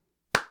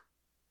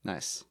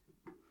Nice.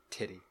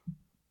 Titty.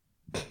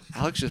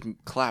 Alex just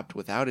clapped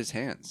without his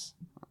hands.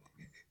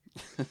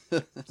 That's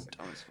the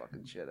dumbest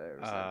fucking shit I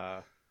ever seen.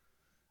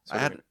 I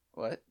had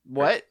what?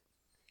 What?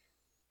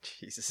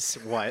 Jesus,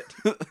 what?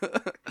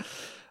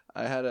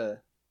 I had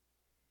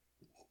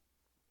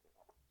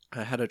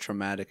a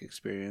traumatic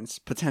experience.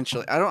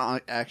 Potentially, I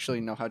don't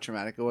actually know how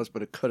traumatic it was,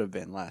 but it could have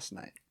been last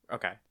night.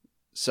 Okay.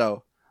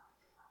 So,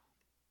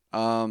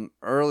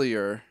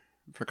 earlier,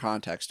 for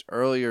context,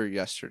 earlier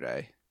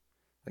yesterday,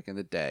 like in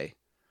the day,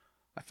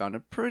 I found a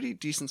pretty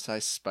decent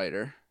sized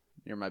spider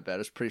near my bed. It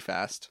was pretty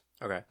fast.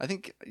 Okay. I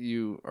think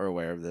you are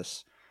aware of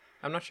this.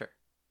 I'm not sure.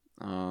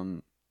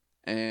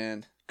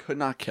 And could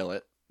not kill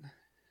it.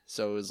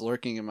 So it was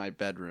lurking in my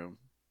bedroom.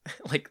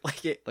 like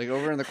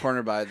over in the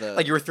corner by the...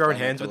 Like you were throwing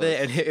by hands with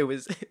it and it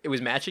was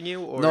matching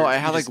you? Or no, I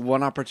had like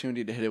one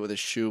opportunity to hit it with a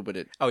shoe, but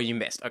it... Oh, you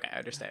missed. Okay, I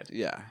understand.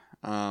 Yeah.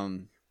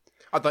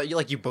 I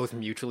thought you both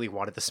mutually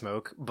wanted the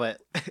smoke,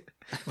 but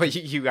but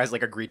you guys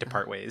like agreed to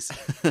part ways.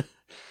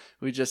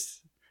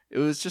 It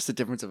was just a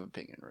difference of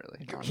opinion,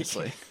 really,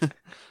 honestly.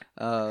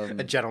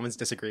 A gentleman's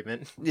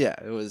disagreement. Yeah,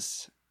 it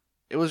was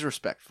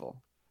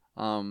respectful.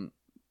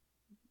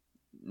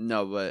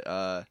 No,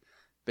 but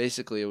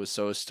basically it was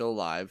still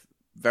alive.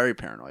 Very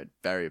paranoid.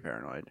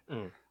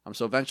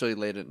 So eventually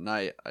late at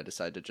night, I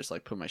decided to just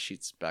like put my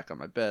sheets back on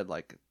my bed,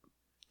 like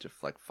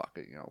just like fuck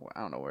it, I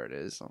don't know where it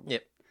is.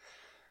 Yep.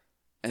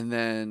 And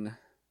then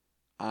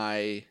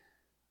I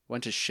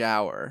went to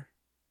shower,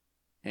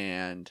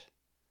 and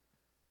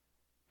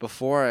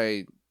before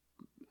I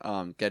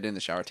get in the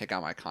shower, take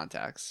out my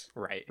contacts.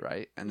 Right.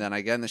 And then I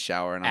get in the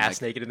shower and I'm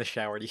ass naked in the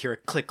shower, and you hear a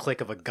click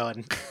of a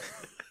gun.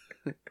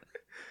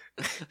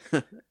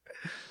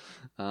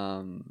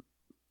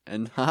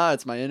 And haha,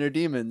 it's my inner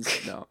demons.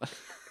 No.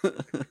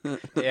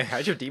 Yeah,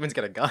 how'd your demons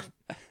get a gun?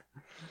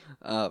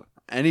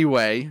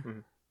 Anyway, Mm-hmm.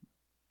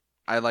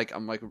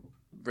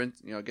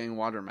 I'm getting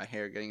water in my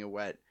hair, getting it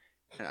wet,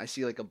 and I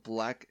see like a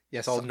black...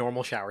 Yes, all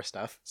normal shower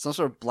stuff. Some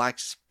sort of black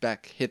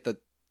speck hit the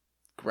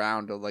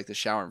ground of like the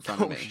shower in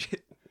front of me.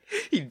 Shit.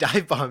 He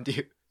dive bombed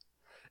you.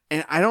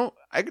 And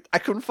I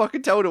couldn't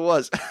fucking tell what it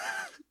was.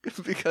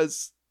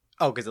 Because...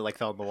 Oh, because it like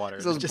fell in the water.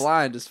 Because I was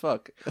blind as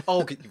fuck.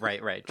 Oh,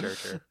 right.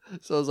 Sure.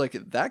 So I was like,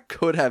 that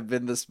could have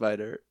been the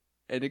spider,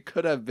 and it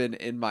could have been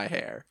in my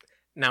hair.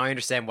 Now I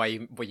understand what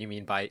you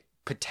mean by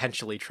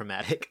potentially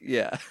traumatic.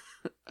 Yeah.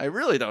 I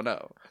really don't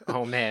know.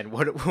 Oh man,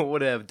 what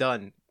would it have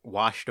done?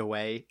 Washed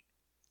away?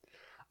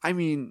 I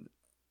mean,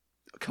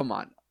 come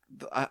on.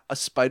 A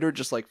spider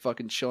just like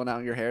fucking chilling out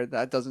in your hair,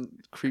 that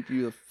doesn't creep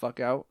you the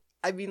fuck out?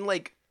 I mean,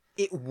 like,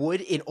 it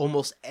would in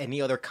almost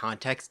any other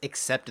context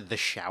except the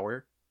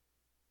shower.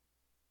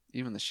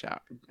 Even the shower.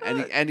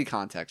 Any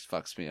context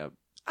fucks me up.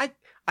 I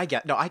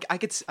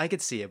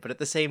could see it, but at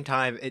the same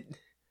time,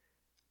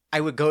 I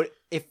would go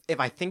if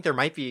I think there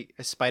might be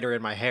a spider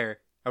in my hair,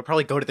 I would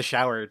probably go to the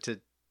shower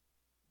to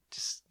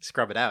just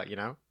scrub it out, you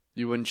know?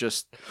 You wouldn't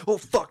just oh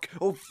fuck.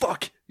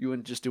 You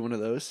wouldn't just do one of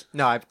those?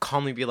 No, I'd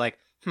calmly be like,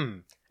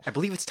 I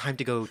believe it's time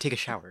to go take a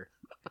shower.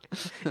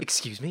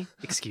 Excuse me?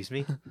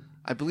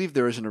 I believe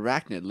there is an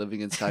arachnid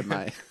living inside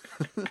my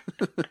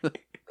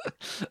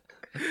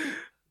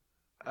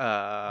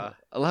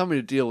allow me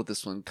to deal with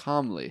this one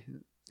calmly.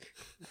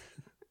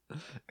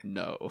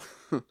 No.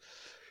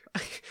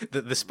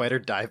 The spider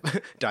dive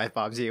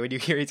bombs you and you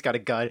hear he's got a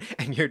gun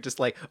and you're just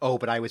like, oh,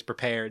 but I was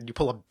prepared. You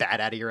pull a bat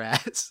out of your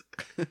ass.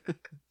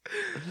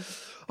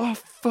 I'll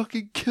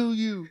fucking kill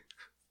you.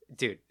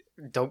 Dude,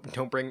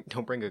 don't bring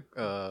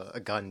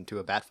a gun to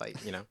a bat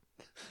fight, you know?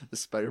 The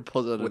spider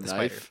pulls out With a the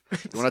knife.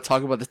 You want to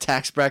talk about the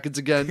tax brackets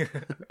again?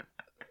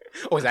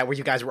 Oh, is that what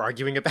you guys were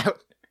arguing about?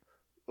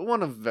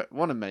 One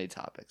of many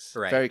topics.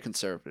 Right. Very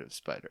conservative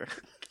spider.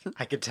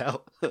 I could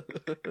tell.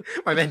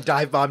 My man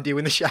dive bombed you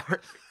in the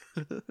shower.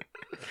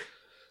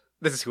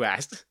 This is who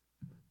asked.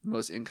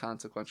 Most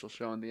inconsequential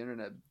show on the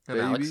internet. I'm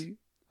Baby, Alex.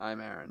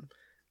 I'm Aaron.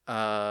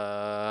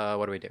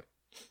 What do we do?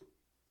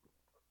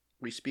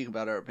 We speak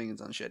about our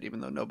opinions on shit,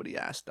 even though nobody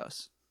asked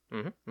us.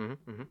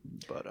 Mm-hmm.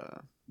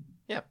 But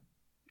yeah.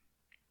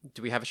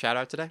 Do we have a shout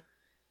out today?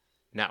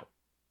 No,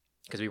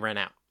 because we ran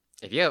out.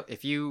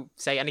 If you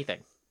say anything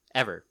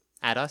ever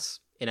at us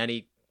in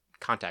any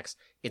context,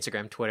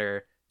 Instagram,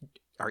 Twitter,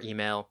 our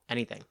email,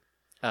 anything,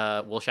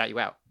 we'll shout you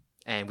out.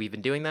 And we've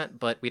been doing that,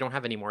 but we don't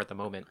have any more at the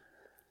moment.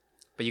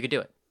 But you could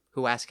do it.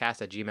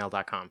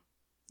 whoaskcast@gmail.com.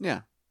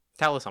 yeah,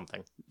 Tell us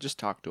something. just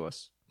talk to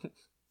us.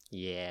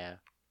 Yeah.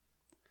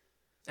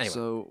 Anyway.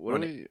 So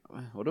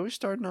what are we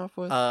starting off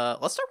with?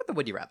 Let's start with the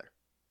would you rather.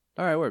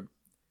 All right, word.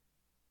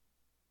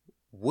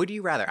 Would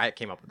you rather, I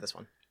came up with this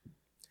one.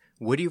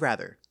 Would you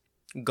rather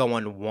go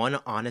on one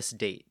honest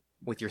date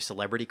with your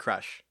celebrity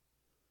crush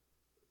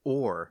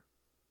or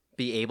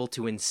be able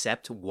to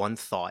incept one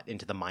thought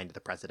into the mind of the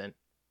president?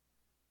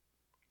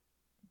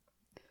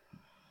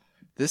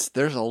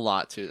 There's a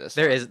lot to this.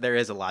 There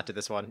is a lot to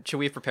this one. Should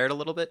we have prepared a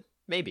little bit?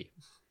 Maybe.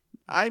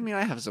 I mean,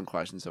 I have some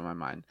questions in my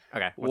mind.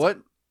 Okay. What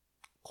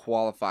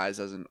qualifies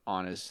as an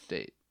honest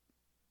date?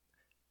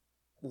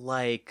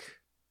 Like,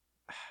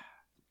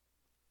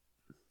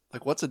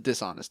 Like, what's a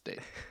dishonest date?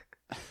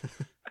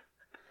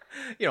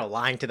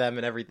 Lying to them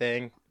and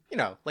everything.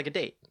 Like a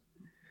date.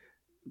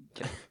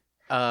 Kidding.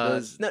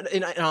 No,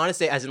 an honest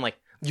date, as in like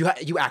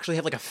you actually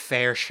have like a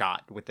fair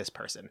shot with this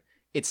person.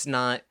 It's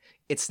not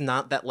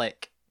that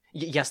like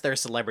yes, they're a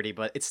celebrity,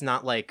 but it's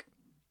not like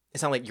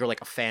you're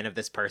like a fan of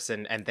this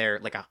person and they're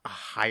like a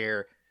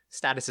higher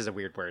status is a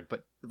weird word,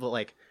 but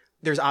like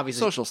there's obviously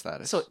social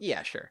status. So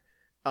yeah, sure.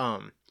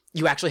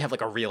 You actually have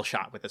like a real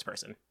shot with this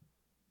person.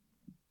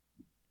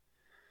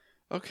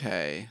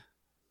 Okay.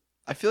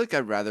 I feel like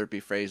I'd rather it be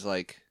phrased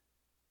like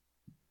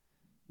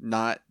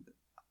not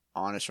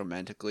honest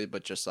romantically,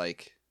 but just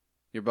like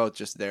you're both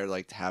just there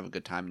like to have a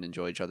good time and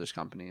enjoy each other's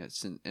company.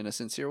 It's in a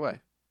sincere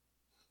way.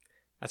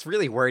 That's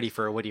really wordy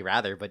for a would you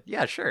rather, but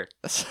yeah, sure.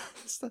 It's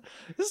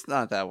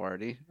not that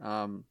wordy.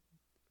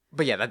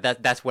 But yeah,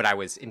 that's what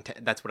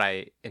that's what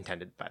I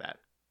intended by that.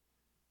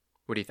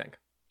 What do you think?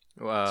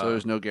 So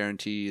there's no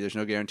guarantee. There's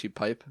no guaranteed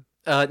pipe.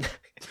 The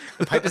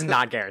pipe is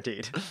not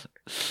guaranteed.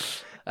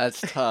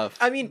 That's tough.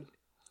 I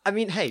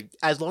mean, hey,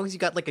 as long as you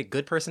got like a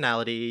good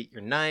personality,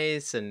 you're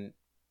nice, and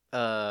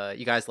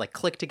you guys like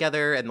click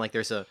together, and like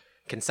there's a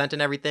consent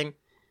and everything,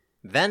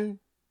 then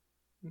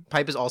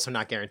pipe is also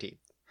not guaranteed.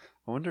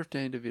 I wonder if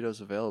Danny DeVito's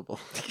available.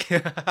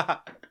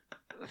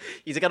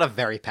 He's got a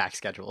very packed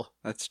schedule.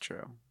 That's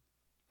true,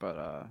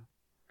 but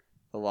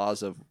the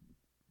laws of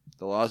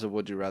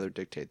Would You Rather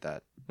dictate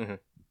that. Mm-hmm.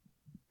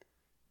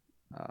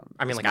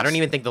 I mean, like, I don't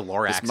even think the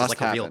Lorax is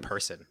like a real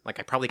person. Like,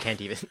 I probably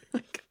can't even.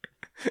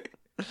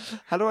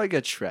 How do I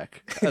get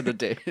Shrek on a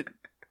date?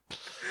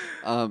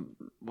 What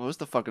was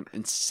the fucking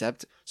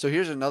Incept? So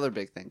here's another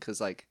big thing,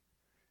 because like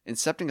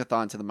incepting a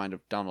thought into the mind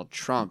of Donald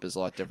Trump is a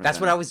lot different.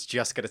 That's what I was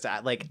just gonna say.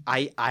 Like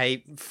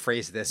I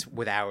phrased this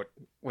without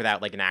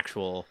like an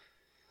actual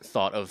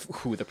thought of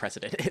who the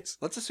president is.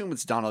 Let's assume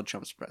it's Donald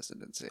Trump's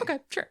presidency. Okay,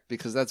 sure.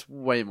 Because that's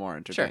way more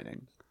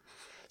entertaining.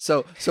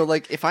 Sure. So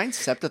like if I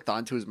incept a thought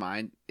into his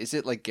mind, is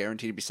it like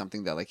guaranteed to be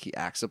something that like he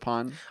acts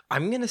upon?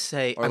 I'm gonna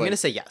say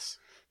yes.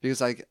 Because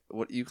like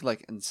what you could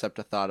like incept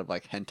a thought of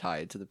like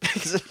hentai into the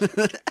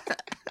president.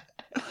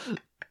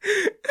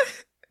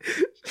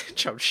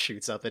 Trump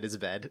shoots up in his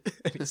bed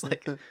and he's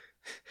like,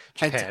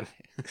 Japan.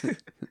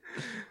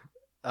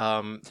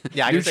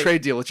 Yeah, new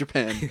trade deal with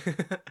Japan.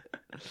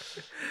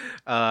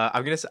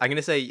 I'm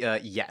gonna say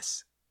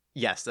yes.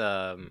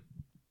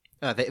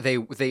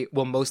 They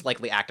will most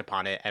likely act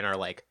upon it and are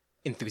like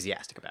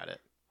enthusiastic about it.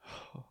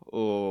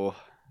 Oh,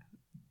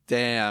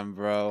 damn,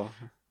 bro.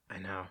 I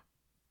know.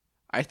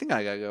 I think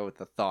I gotta go with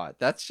the thought.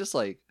 That's just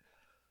like,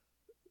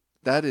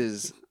 that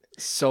is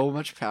so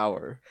much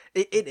power.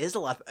 It is a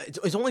lot.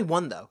 It's only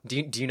one though.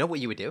 Do you know what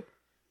you would do?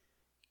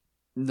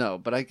 No,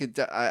 but I could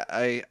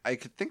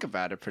could think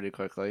about it pretty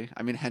quickly.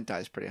 I mean,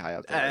 hentai is pretty high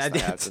up there, I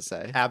have to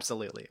say.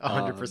 Absolutely,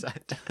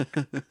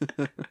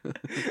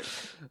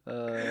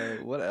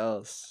 100%. What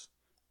else?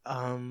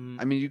 I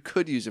mean, you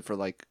could use it for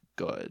like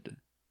good.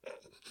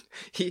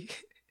 He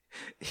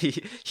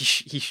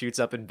shoots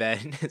up in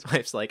bed and his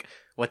wife's like,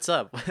 "What's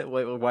up?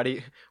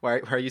 Why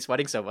are you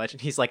sweating so much?"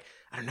 And he's like,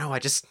 "I don't know. I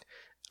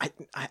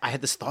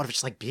had this thought of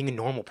just like being a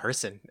normal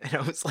person." And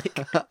I was like,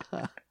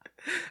 "I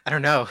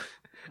don't know.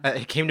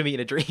 It came to me in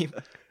a dream."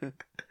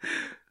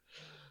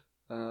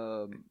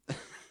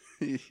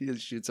 He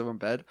shoots up in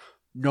bed.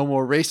 No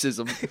more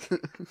racism.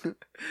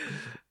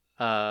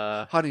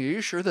 Honey, are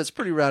you sure that's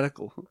pretty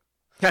radical?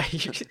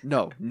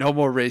 No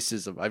more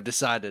racism. I've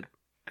decided.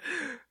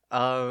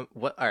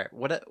 What? All right.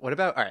 What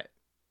about? All right.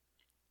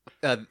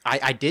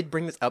 I did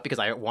bring this up because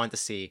I wanted to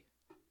see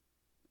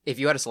if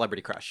you had a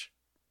celebrity crush.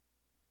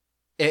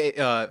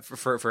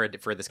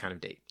 For this kind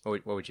of date,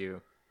 what would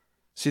you?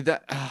 See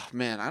that? Oh,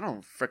 man, I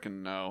don't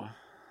freaking know.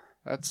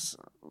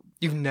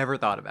 You've never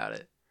thought about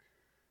it.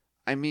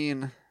 I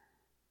mean,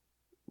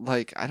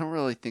 like, I don't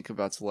really think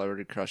about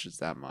celebrity crushes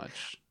that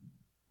much.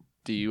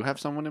 Do you have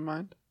someone in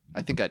mind?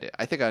 I think I did.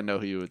 I think I know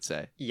who you would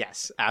say.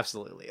 Yes,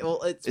 absolutely.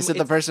 Well, is it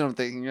the person I'm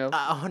thinking of?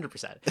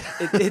 100%.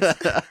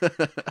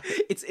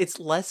 It's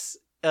less.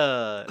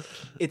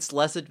 It's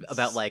less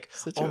about like,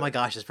 oh my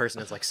gosh, this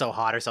person is like so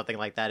hot or something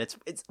like that. It's.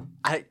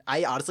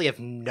 I honestly have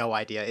no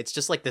idea. It's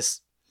just like this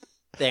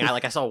thing.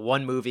 I saw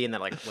one movie and then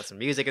like with some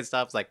music and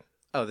stuff. It's like,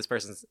 oh, this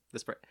person's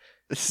this.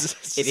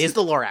 It is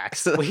the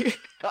Lorax.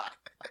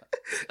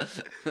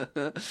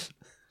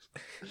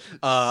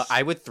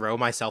 I would throw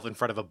myself in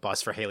front of a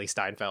bus for Haley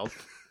Steinfeld.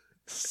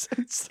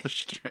 It's so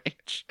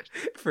strange.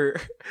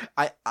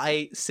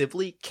 I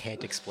simply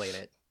can't explain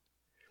it.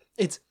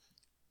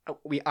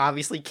 We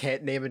obviously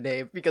can't name a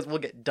name because we'll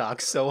get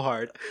doxxed so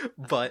hard.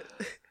 But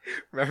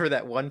remember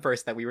that one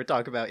person that we were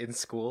talking about in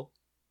school?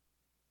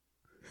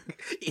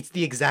 It's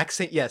the exact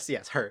same. Yes,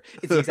 her.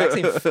 It's the exact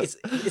same.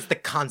 It's the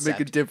concept.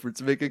 Make a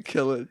difference. Make it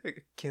kill it.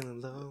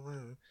 Killing low.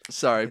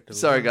 Sorry,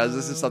 guys.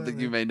 This is something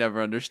you may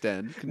never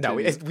understand.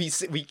 Continue. No, we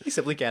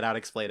simply cannot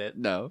explain it.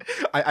 No,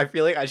 I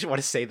feel like I just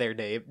want to say their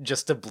name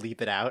just to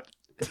bleep it out.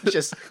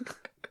 Just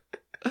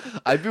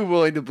I'd be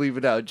willing to bleep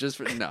it out just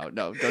for no,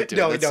 don't do it.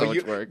 That's so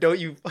much work. Don't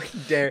you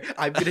fucking dare!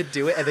 I'm gonna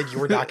do it, and then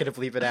you're not gonna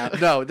bleep it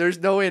out. No, there's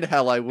no way in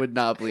hell I would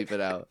not bleep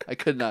it out. I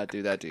could not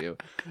do that to you.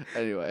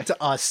 Anyway,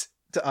 To us,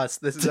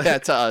 this is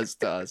to us.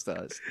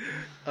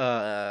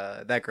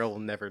 That girl will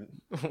never.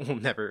 We'll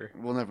never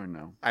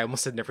know. I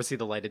almost said never see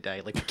the light of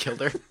day. Like we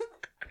killed her.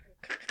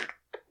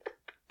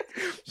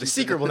 The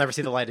secret will never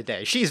see the light of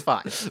day. She's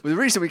fine. The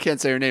reason we can't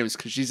say her name is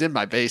because she's in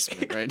my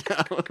basement right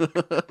now.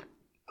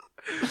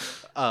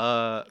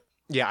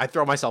 Yeah, I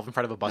throw myself in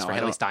front of a bus No, for I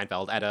Haley don't-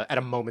 Steinfeld at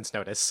a moment's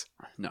notice.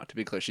 No, to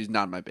be clear, she's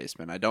not in my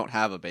basement. I don't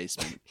have a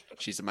basement.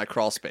 She's in my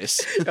crawl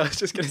space. I was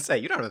just gonna say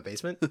you don't have a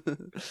basement. I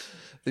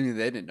mean,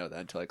 they didn't know that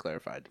until I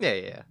clarified.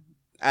 Yeah.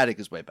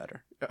 Attic is way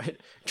better.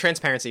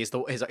 Transparency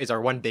is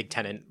our one big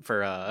tenant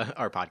for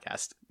our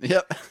podcast.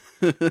 Yep.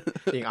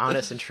 Being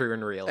honest and true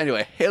and real.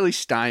 Anyway, Haley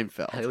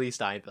Steinfeld. Haley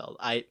Steinfeld.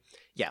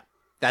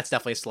 That's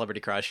definitely a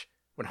celebrity crush.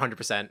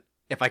 100%.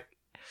 If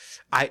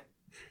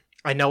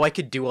I know I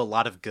could do a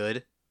lot of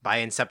good by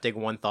incepting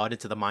one thought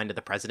into the mind of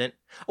the president.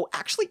 Oh,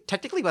 actually,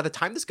 technically, by the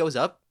time this goes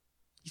up,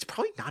 he's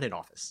probably not in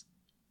office.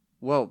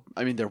 Well,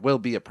 I mean, there will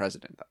be a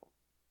president, though.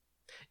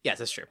 Yes,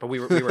 that's true. But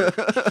we were there's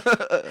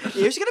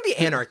going to be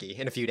anarchy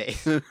in a few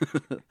days.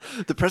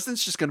 The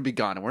president's just going to be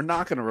gone, and we're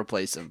not going to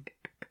replace him.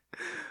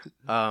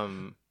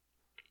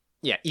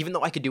 Yeah, even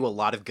though I could do a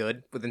lot of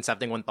good with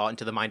incepting one thought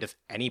into the mind of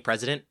any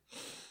president.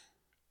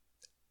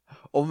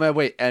 Oh my,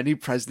 wait, any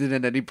president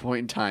at any point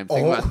in time.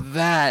 Think about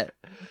that.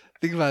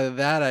 Think about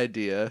that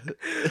idea.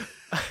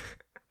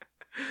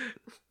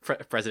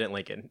 President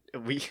Lincoln.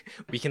 We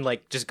can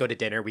like just go to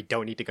dinner. We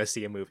don't need to go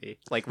see a movie.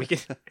 Like we can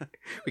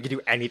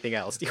do anything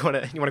else. You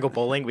wanna go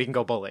bowling? We can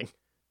go bowling.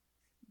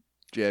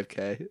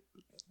 JFK.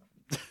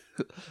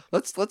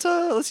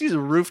 Let's use a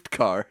roofed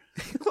car.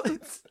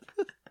 Let's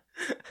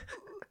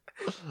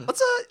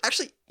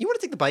actually, you want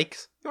to take the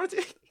bikes? You want to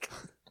take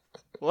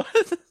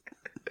What?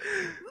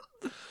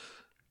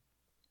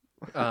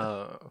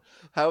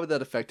 How would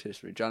that affect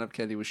history? John F.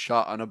 Kennedy was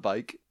shot on a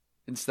bike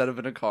instead of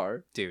in a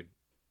car. Dude.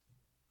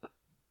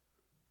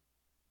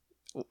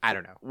 I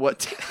don't know.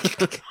 What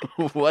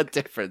what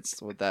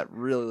difference would that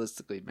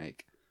realistically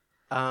make?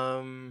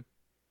 Nothing.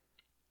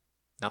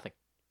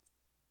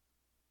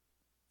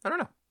 I don't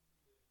know.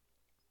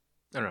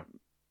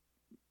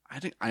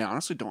 I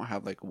honestly don't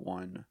have like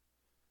one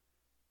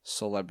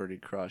celebrity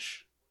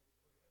crush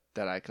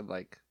that I could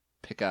like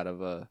pick out of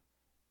like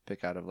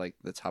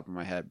the top of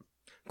my head.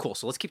 Cool.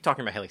 So let's keep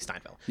talking about Haley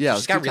Steinfeld. Yeah,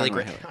 she's got really keep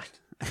great.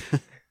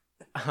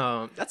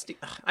 talking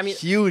I mean,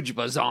 huge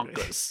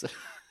bazonkas.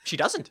 she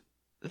doesn't.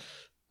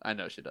 I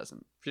know she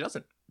doesn't. She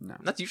doesn't. No.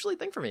 That's usually a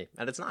thing for me,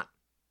 and it's not.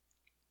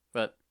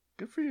 But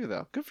Good for you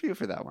though. Good for you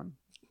for that one.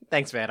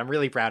 thanks, man. I'm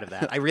really proud of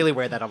that. I really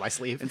wear that on my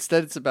sleeve.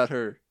 Instead, it's about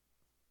her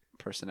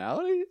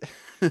personality.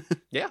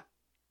 Yeah.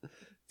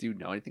 Do you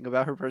know anything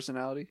about her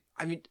personality?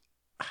 I mean,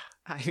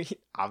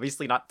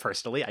 obviously not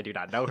personally. I do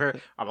not know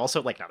her. I'm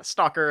also like not a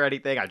stalker or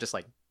anything. I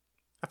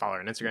follow her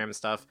on Instagram and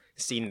stuff.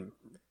 Seen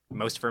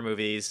most of her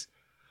movies.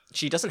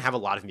 She doesn't have a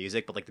lot of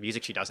music, but like the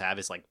music she does have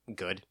is like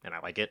good, and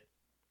I like it.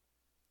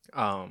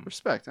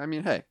 Respect. I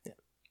mean, hey. Yeah.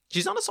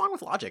 She's on a song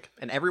with Logic,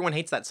 and everyone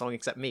hates that song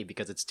except me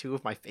because it's two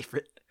of my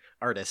favorite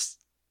artists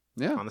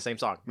on the same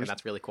song, and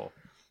that's really cool.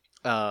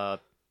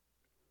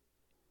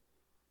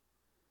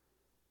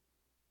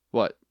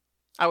 What?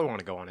 I would want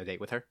to go on a date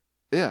with her.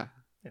 Yeah.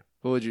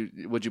 Would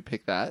you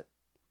pick that?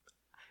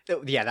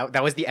 Yeah,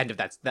 that was the end of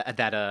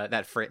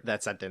that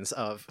sentence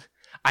of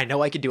I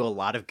know I could do a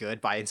lot of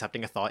good by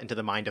incepting a thought into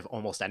the mind of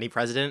almost any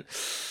president,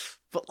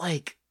 but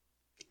like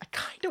I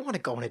kind of want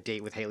to go on a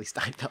date with Haley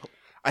Steinfeld.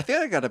 I think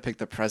I gotta pick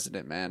the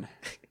president, man.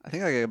 I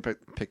think I gotta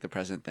pick the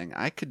president thing.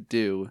 I could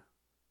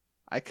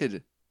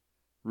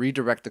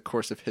redirect the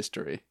course of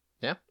history.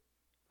 Yeah.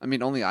 I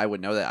mean, only I would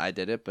know that I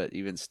did it, but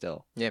even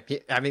still. Yeah,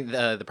 I mean,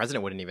 the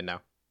president wouldn't even know.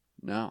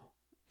 No.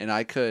 And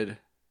I could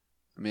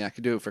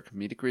do it for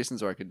comedic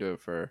reasons, or I could do it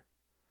for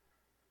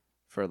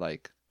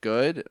like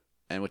good,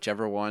 and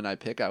whichever one I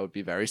pick, I would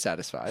be very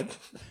satisfied.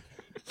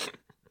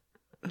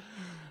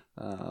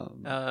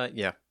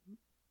 Yeah.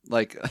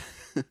 Like,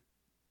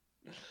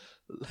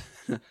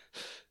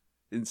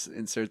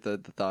 insert the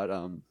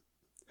thought,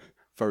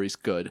 furry's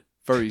good.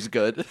 Furry's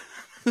good.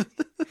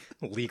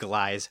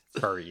 Legalize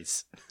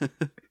furries.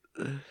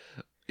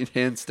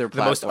 Enhance their The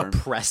platform.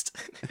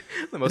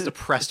 the most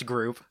oppressed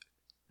group.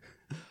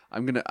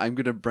 I'm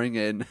gonna bring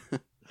in.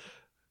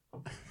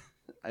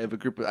 I have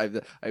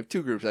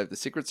two groups. I have the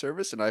Secret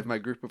Service and I have my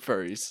group of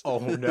furries. Oh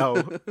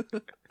no!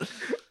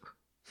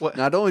 What?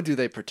 Not only do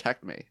they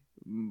protect me,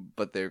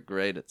 but they're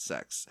great at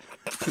sex.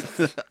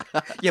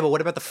 Yeah, but what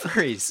about the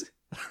furries?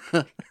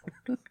 Oh,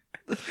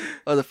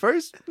 the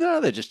furries? No,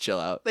 they just chill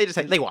out. They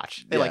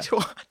watch. They like to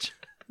watch.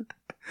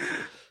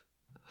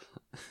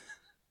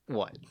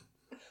 What?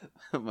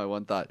 My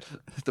one thought.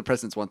 The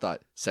president's one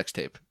thought. Sex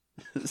tape.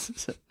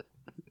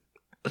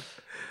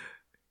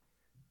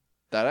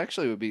 That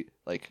actually would be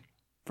like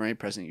for any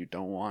president you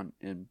don't want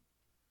in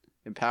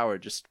power.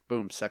 Just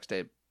boom, sex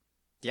tape.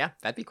 Yeah,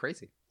 that'd be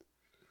crazy.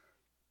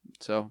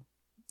 So,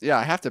 Yeah,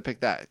 I have to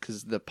pick that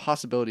because the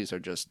possibilities are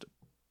just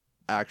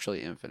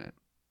actually infinite.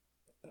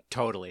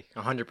 Totally.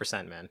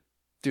 100%, man.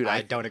 Dude,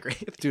 I don't agree.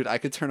 Dude, I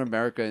could turn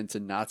America into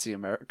Nazi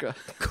America.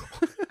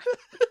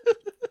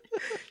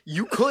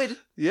 You could.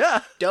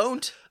 Yeah,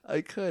 Don't.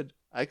 I could.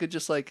 I could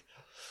just like,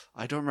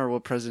 I don't remember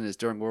what president is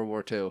during World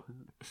War II.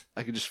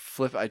 I could just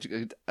flip. I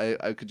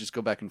could just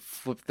go back and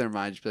flip their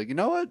mind. Just be like, you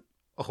know what?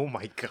 Oh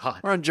my god.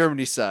 We're on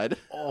Germany's side.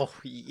 Oh,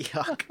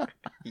 yuck.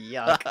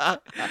 Yuck. I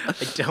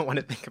don't want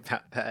to think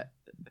about that.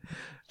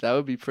 That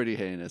would be pretty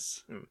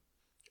heinous.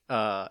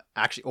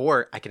 Actually,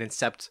 or I can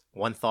incept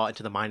one thought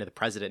into the mind of the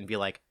president and be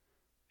like,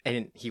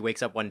 and he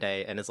wakes up one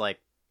day and is like,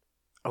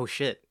 oh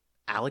shit,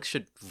 Alex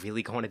should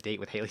really go on a date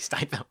with Haley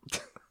Steinfeld.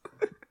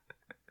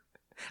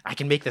 I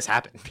can make this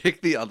happen.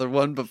 Pick the other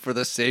one, but for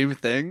the same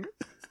thing.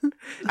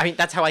 I mean,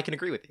 that's how I can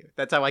agree with you.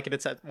 That's how I can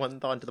incept one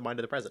thought into the mind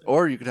of the president.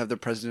 Or you could have the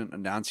president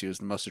announce you as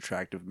the most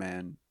attractive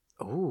man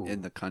Ooh.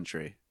 in the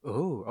country.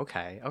 Ooh,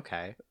 okay.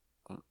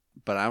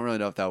 But I don't really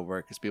know if that would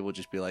work because people would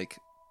just be like,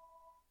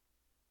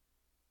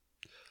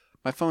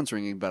 my phone's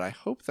ringing, but I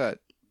hope that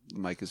the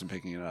mic isn't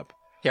picking it up.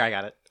 Here, I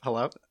got it.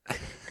 Hello?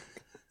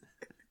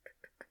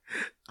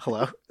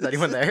 Hello? Is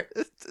anyone there?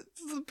 It's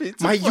the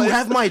pizza place. You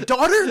have my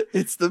daughter?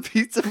 It's the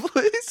pizza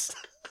place.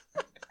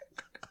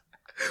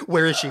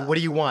 Where is she? What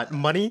do you want?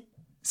 Money?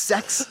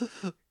 Sex?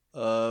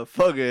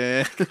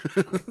 Fucking.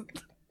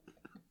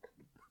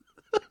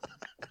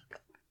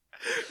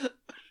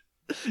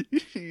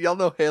 Y'all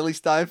know Haley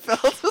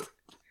Steinfeld?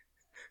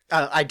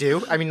 I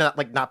do. I mean,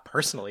 not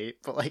personally,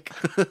 but like,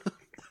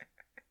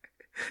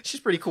 she's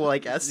pretty cool, I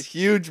guess.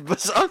 Huge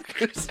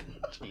bazonkers.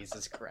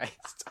 Jesus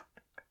Christ.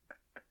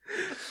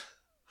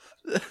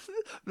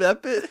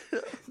 That bit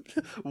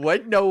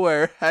went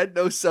nowhere, had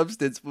no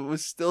substance, but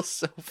was still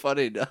so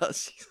funny to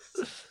us.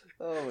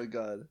 Oh my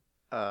god.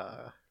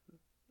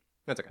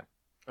 That's okay.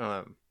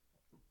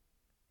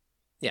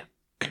 Yeah.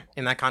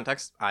 In that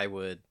context, I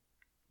would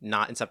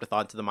not incept a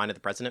thought into the mind of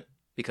the president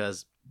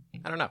because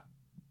I don't know.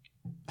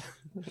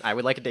 I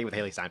would like a date with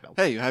Haley Steinfeld.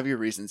 Hey, you have your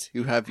reasons.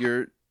 You have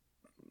your.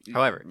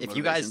 However, if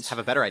you guys have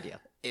a better idea,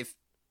 if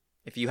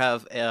you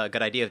have a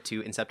good idea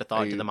to incept a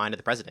thought into the mind of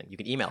the president, you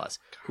can email us,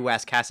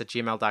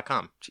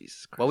 whoaskcast@gmail.com.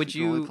 Jesus Christ. What would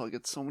you only plug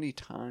it so many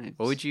times?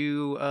 What would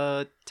you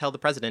tell the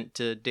president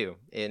to do?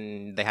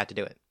 And they had to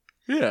do it.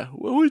 Yeah,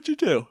 what would you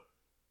do?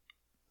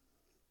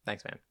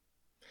 Thanks, man.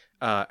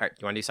 All right,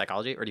 you want to do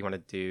psychology, or do you want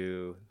to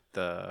do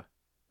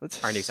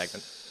our new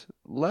segment?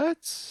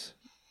 Let's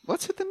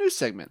hit the new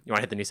segment. You want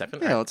to hit the new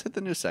segment? Yeah, let's hit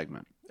the new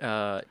segment.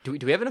 Do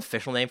we have an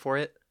official name for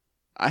it?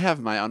 I have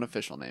my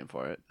unofficial name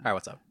for it. All right,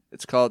 what's up?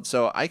 It's called.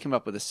 So I came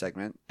up with this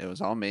segment. It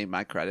was all me,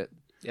 my credit.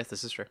 Yes,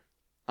 this is true.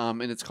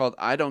 And it's called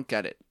I Don't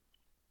Get It.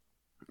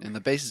 And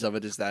the basis of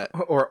it is that,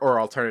 or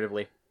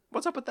alternatively,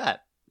 what's up with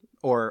that?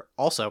 Or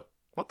also,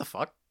 what the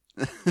fuck?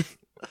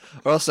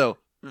 or also,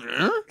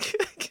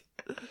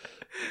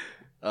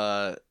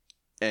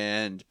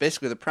 and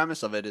basically the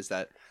premise of it is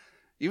that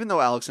even though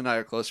Alex and I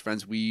are close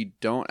friends, we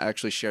don't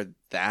actually share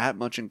that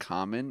much in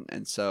common.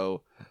 And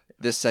so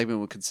this segment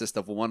would consist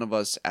of one of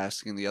us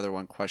asking the other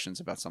one questions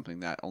about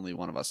something that only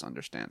one of us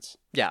understands.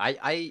 Yeah,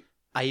 I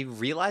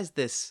realized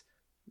this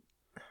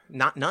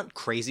not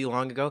crazy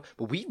long ago,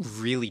 but we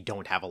really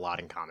don't have a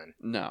lot in common.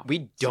 No.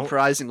 We don't.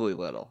 Surprisingly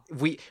little.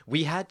 We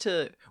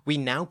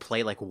now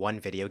play like one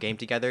video game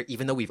together,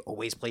 even though we've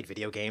always played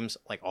video games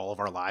like all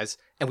of our lives,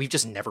 and we've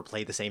just never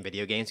played the same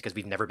video games because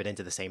we've never been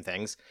into the same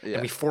things. Yeah.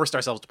 And we forced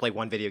ourselves to play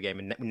one video game,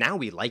 and now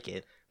we like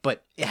it,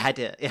 but it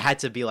had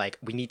to be like,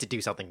 we need to do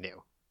something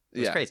new.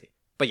 It was crazy.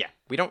 But yeah,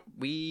 we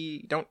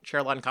don't share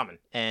a lot in common,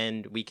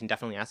 and we can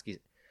definitely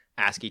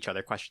ask each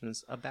other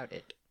questions about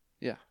it.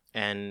 Yeah.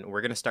 And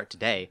we're gonna start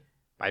today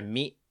by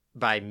me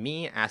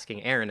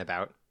asking Aaron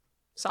about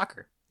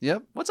soccer.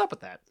 Yep. What's up with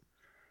that?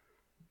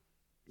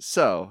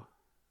 So,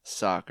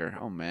 soccer.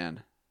 Oh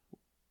man,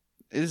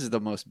 it is the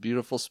most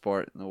beautiful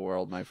sport in the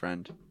world, my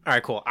friend. All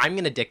right, cool. I'm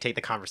gonna dictate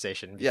the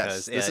conversation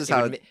because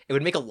it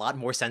would make a lot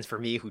more sense for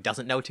me who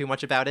doesn't know too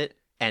much about it,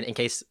 and in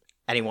case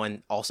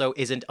anyone also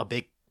isn't a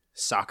big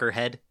soccer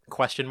head ?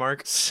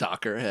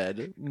 Soccer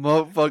head.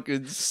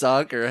 Motherfucking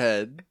soccer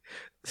head.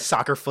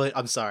 Soccer foot.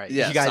 I'm sorry.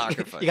 Yeah, you guys,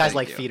 soccer foot. You guys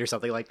like feet or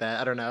something like that.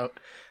 I don't know.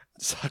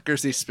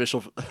 Soccer's the official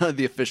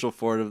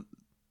sport of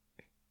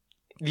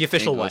the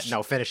official English. what?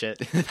 No, finish it.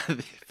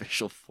 The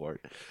official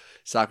sport.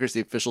 Soccer's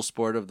the official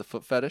sport of the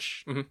foot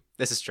fetish. Mm-hmm.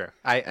 This is true.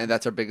 And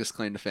that's our biggest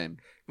claim to fame.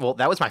 Well,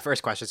 that was my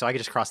first question, so I could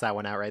just cross that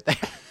one out right there.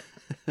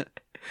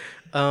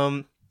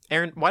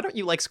 Aaron, why don't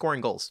you like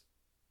scoring goals?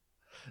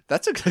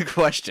 That's a good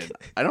question.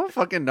 I don't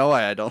fucking know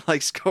why I don't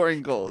like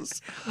scoring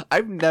goals.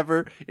 I've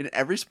never, in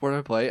every sport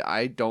I play,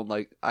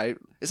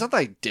 it's not that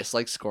I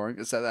dislike scoring,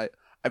 it's that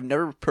I've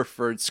never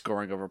preferred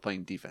scoring over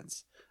playing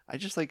defense. I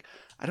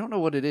don't know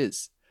what it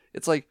is.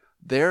 It's like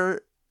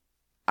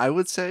I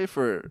would say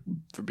for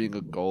being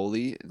a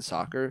goalie in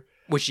soccer.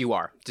 Which you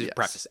are, to yes.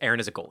 preface. Aaron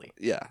is a goalie.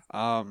 Yeah.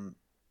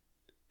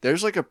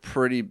 There's like a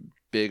pretty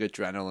big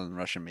adrenaline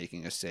rush in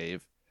making a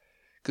save.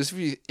 Because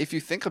if you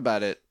think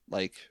about it,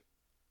 like,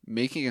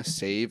 making a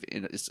save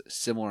is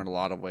similar in a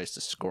lot of ways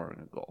to scoring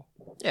a goal.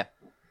 Yeah.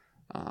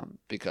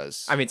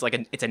 Because I mean,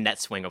 it's a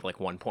net swing of like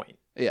 1 point.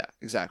 Yeah,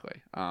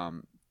 exactly.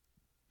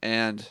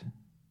 And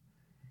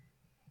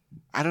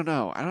I don't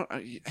know.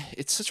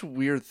 It's such a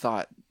weird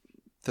thought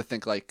to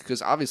think, like,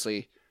 because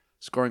obviously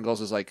scoring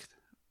goals is like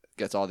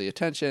gets all the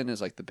attention,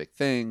 is like the big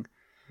thing.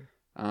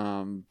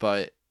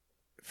 But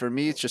for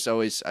me, it's just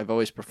I've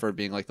always preferred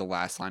being like the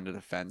last line of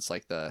defense,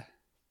 like the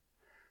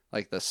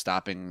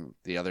stopping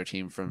the other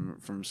team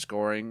from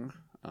scoring,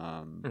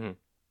 and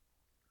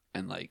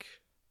like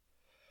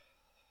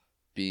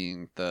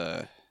being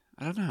I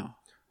don't know.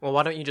 Well,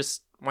 why can't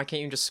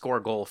you just score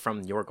a goal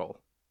from your goal?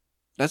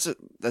 That's a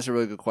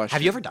really good question.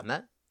 Have you ever done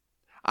that?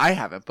 I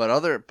haven't, but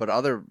other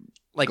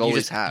Like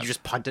goalies have. You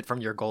just punt it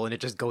from your goal and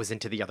it just goes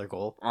into the other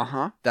goal.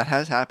 That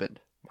has happened.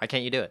 Why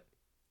can't you do it?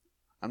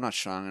 I'm not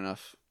strong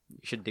enough. You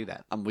should do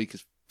that. I'm weak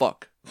as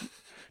fuck.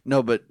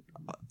 No, but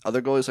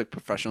other goalies, like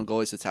professional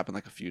goalies, it's happened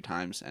like a few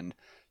times, and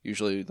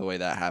usually the way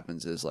that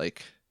happens is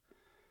like,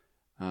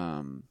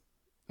 a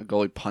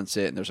goalie punts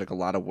it, and there's like a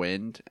lot of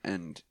wind,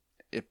 and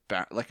it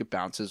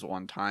bounces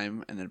one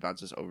time, and then it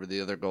bounces over the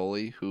other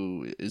goalie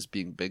who is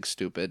being big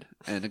stupid,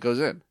 and it goes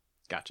in.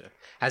 Gotcha.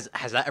 Has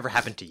that ever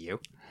happened to you?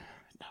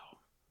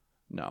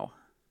 No.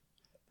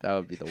 That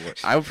would be the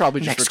worst. I would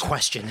probably just Next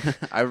question.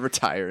 I would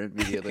retire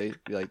immediately.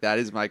 Be like, that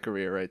is my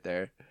career right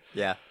there.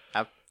 Yeah.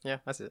 Yeah,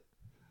 that's it.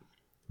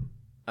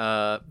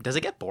 Does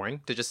it get boring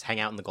to just hang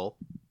out in the goal?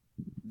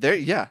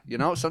 Yeah,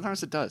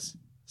 sometimes it does.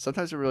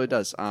 Sometimes it really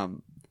does.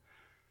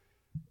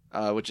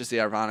 Which is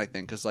the ironic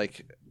thing, because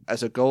like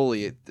as a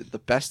goalie, the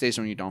best days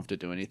are when you don't have to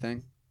do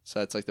anything. So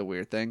that's like the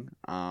weird thing.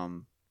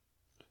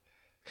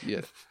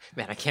 Yeah.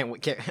 Man, I can't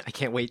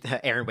wait.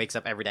 Aaron wakes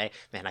up every day.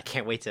 Man, I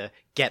can't wait to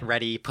get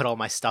ready, put all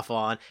my stuff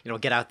on,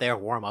 get out there,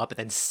 warm up, and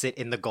then sit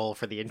in the goal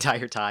for the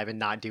entire time and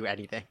not do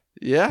anything.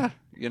 Yeah,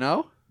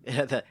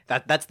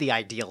 That's the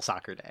ideal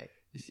soccer day.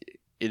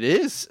 It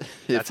is.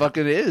 It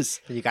fucking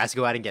is. You guys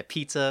go out and get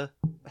pizza.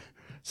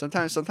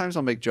 Sometimes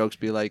I'll make jokes,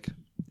 be like,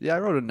 yeah, I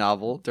wrote a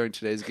novel during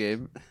today's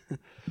game.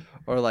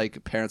 Or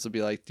like parents will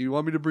be like, do you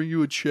want me to bring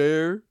you a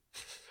chair?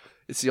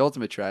 It's the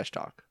ultimate trash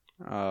talk.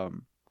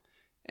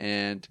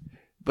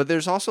 But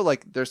there's also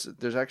like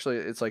there's actually,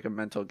 it's like a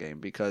mental game,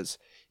 because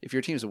if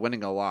your team's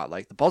winning a lot,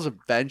 like the ball's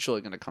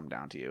eventually going to come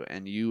down to you,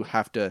 and you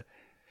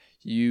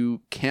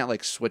can't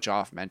like switch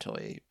off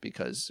mentally,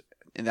 because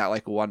in that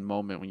like one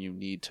moment when you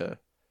need to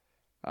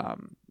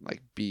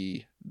like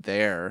be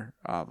there,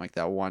 like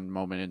that one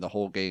moment in the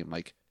whole game,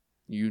 like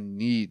you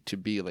need to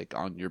be like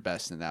on your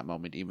best in that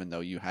moment, even though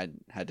you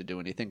hadn't had to do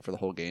anything for the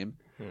whole game.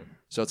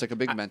 So it's like a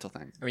big mental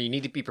thing. I mean, you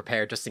need to be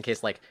prepared just in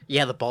case, like,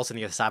 yeah, the ball's on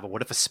the other side, but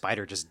what if a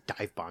spider just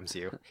dive bombs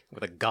you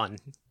with a gun?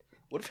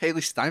 What if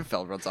Haley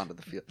Steinfeld runs onto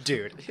the field?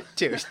 Dude,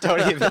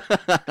 don't even...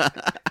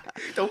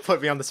 Don't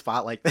put me on the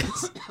spot like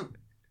this.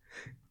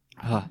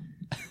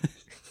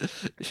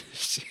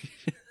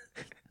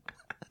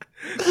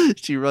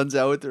 She runs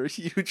out with her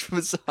huge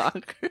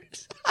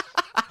massacres.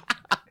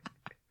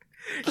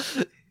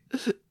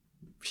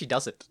 She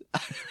doesn't.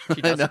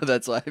 I know,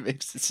 that's why it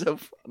makes it so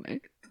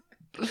funny.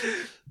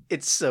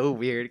 It's so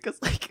weird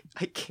because, like,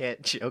 I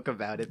can't joke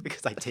about it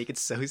because I take it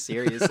so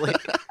seriously.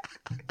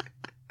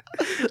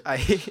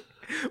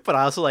 But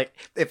I also, like,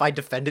 if I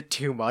defend it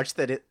too much,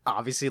 then it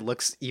obviously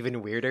looks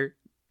even weirder.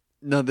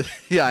 No,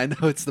 yeah, I know,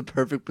 it's the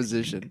perfect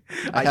position.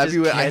 I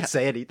can't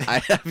say anything. I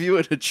have you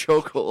in a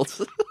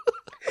chokehold.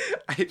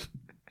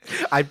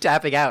 I'm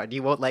tapping out and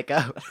you won't let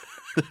go.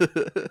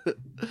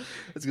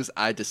 It's because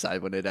I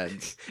decide when it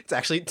ends. It's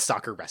actually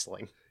soccer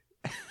wrestling.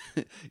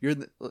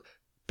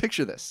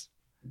 Picture this.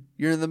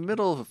 You're in the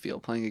middle of a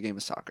field playing a game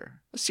of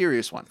soccer. A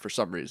serious one for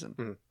some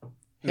reason.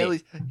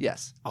 Haley,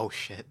 yes. Oh,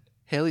 shit.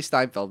 Haley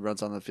Steinfeld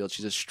runs on the field.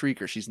 She's a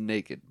streaker. She's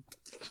naked.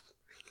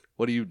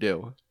 What do you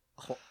do?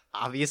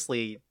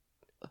 Obviously,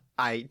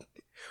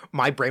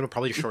 my brain would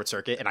probably short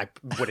circuit and I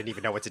wouldn't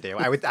even know what to do.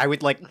 I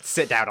would like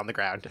sit down on the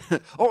ground.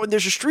 Oh, and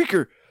there's a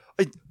streaker.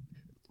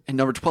 And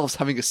number 12 is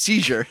having a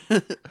seizure.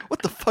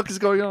 What the fuck is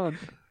going on?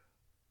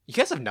 You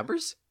guys have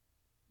numbers?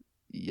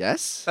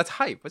 Yes. That's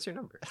hype. What's your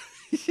number?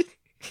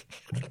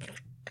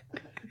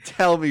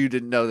 Tell me you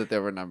didn't know that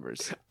there were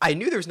numbers. I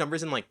knew there was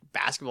numbers in like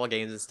basketball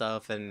games and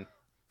stuff and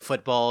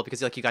football,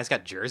 because like you guys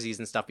got jerseys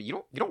and stuff, but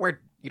you don't wear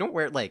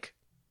like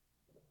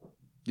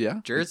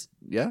jerseys.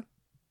 Yeah,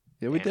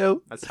 we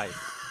do. That's hype.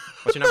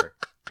 What's your number?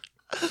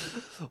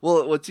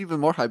 Well, what's even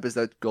more hype is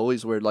that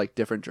goalies wear like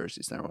different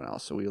jerseys than everyone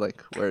else, so we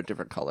like wear a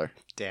different color.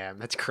 Damn,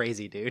 that's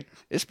crazy, dude.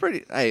 It's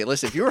pretty. Hey,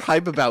 listen, if you were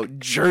hype about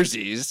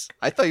jerseys,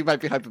 I thought you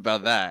might be hype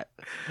about that.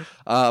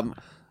 I'm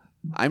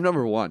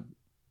number 1.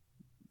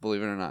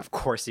 Believe it or not. Of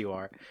course you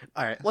are.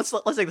 All right, let's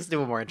take this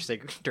to a more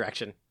interesting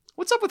direction.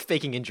 What's up with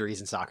faking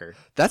injuries in soccer?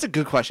 That's a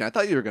good question. I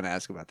thought you were going to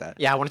ask about that.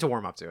 Yeah, I wanted to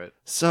warm up to it.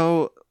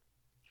 So,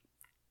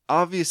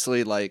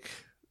 obviously, like,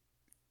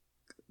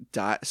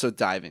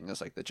 diving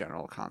is like the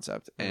general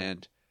concept,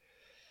 and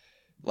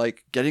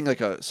like getting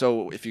like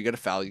so if you get a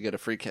foul, you get a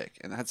free kick,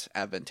 and that's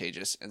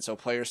advantageous. And so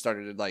players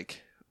started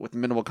like with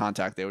minimal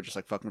contact, they would just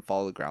like fucking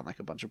follow the ground like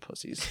a bunch of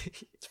pussies.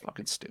 It's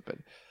fucking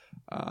stupid.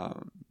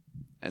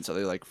 And so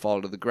they like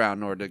fall to the ground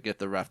in order to get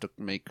the ref to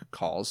make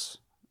calls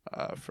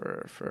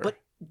for.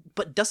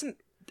 But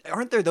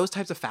aren't there those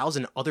types of fouls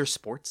in other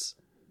sports?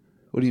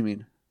 What do you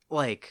mean?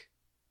 Like,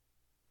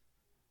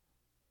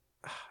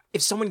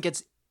 if someone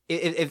gets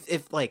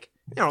if like,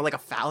 you know, like a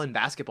foul in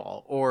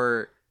basketball,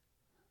 or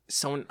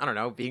someone, I don't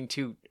know, being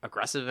too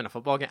aggressive in a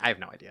football game, I have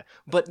no idea.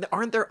 But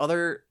aren't there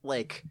other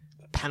like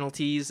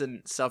penalties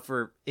and stuff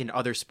in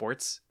other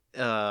sports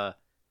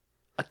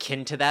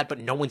akin to that, but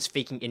no one's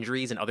faking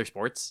injuries in other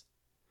sports?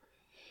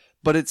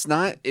 But it's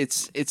not.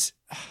 It's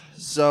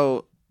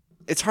so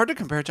it's hard to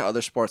compare it to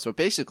other sports. But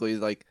basically,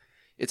 like,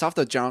 it's off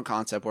the general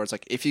concept where it's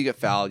like, if you get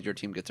fouled, your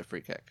team gets a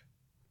free kick.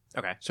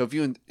 Okay. So if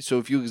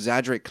you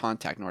exaggerate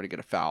contact in order to get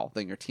a foul,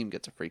 then your team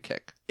gets a free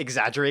kick.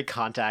 Exaggerate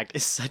contact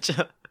is such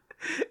a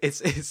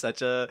it's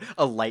such a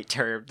light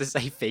term to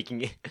say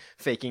faking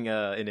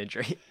an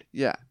injury.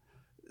 Yeah.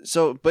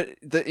 So, but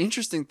the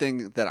interesting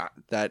thing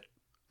that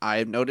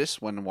I've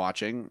noticed when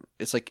watching,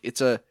 it's like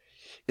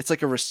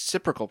a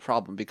reciprocal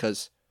problem,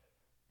 because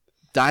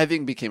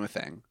diving became a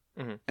thing,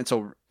 and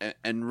so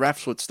and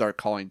refs would start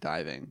calling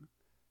diving,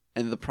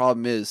 and the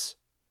problem is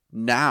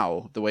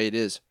now the way it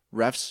is,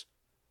 refs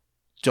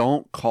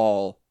don't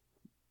call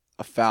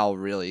a foul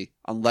really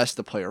unless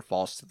the player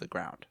falls to the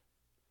ground.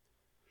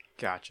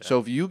 Gotcha. So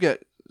if you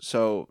get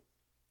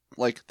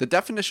like the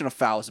definition of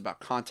foul is about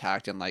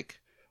contact and like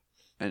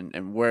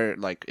and where,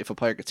 like, if a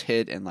player gets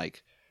hit and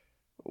like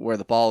where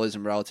the ball is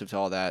in relative to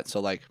all that. So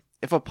like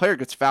if a player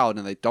gets fouled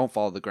and they don't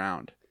fall to the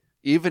ground,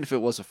 even if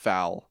it was a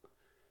foul,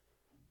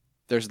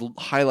 there's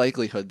high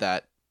likelihood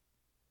that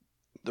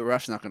the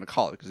ref's not going to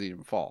call it because he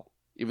didn't fall.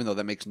 Even though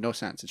that makes no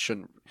sense. It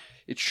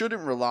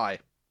shouldn't rely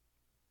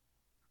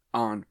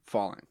on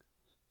falling.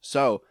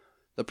 So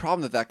the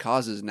problem that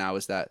causes now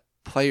is that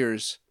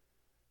players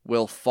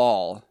will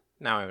fall.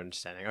 Now I'm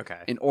understanding. Okay.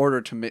 In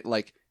order to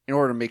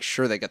make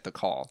sure they get the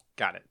call.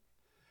 Got it.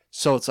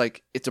 So it's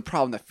like it's a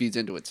problem that feeds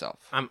into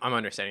itself. I'm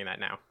understanding that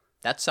now.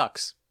 That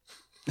sucks.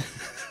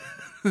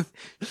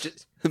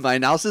 My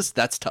analysis,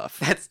 that's tough.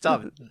 That's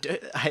tough.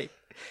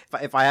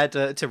 If I had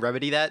to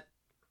remedy that,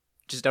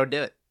 just don't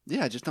do it.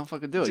 Yeah, just don't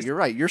fucking do it. You're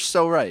right. You're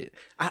so right.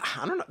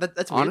 I don't know.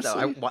 That's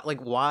Honestly, weird though.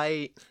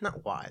 Why?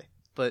 Not why,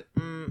 but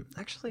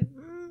actually,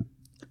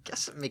 I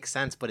guess it makes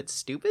sense. But it's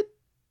stupid.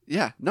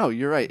 Yeah. No,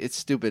 you're right. It's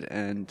stupid,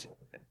 and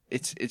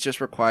it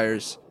just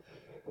requires.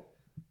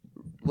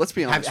 Let's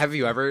be honest. Have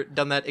you ever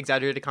done that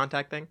exaggerated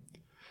contact thing?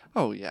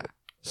 Oh yeah.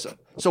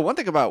 So one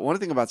thing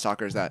about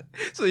soccer is that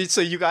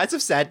so you guys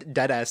have sat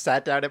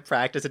down at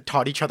practice and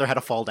taught each other how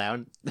to fall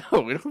down.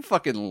 No, we don't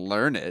fucking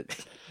learn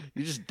it.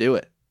 You just do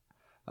it.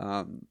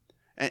 And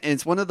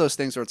it's one of those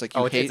things where it's like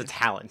it's a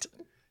talent.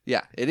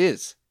 Yeah, it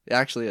is. It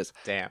actually is.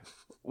 Damn.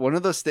 One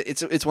of those.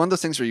 It's one of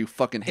those things where you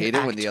fucking hate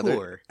it when the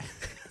other.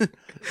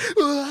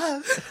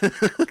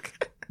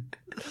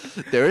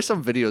 There are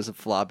some videos of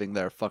flopping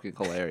that are fucking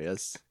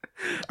hilarious.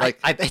 Like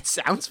it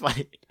sounds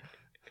funny.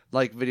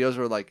 Like videos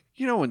where, like,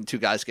 you know, when two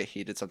guys get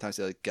heated, sometimes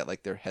they like get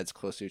like their heads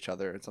close to each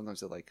other, and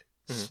sometimes they like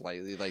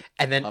slightly like.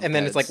 And then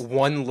it's like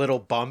one little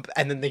bump,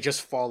 and then they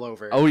just fall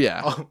over. Oh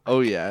yeah. Oh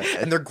yeah.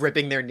 And they're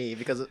gripping their knee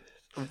because,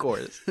 of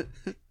course.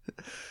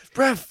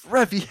 Ref,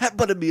 he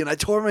headbutted me and I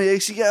tore my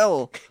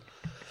ACL.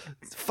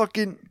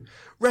 Fucking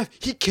ref,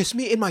 he kissed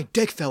me and my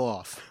dick fell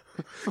off.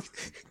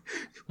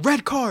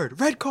 Red card.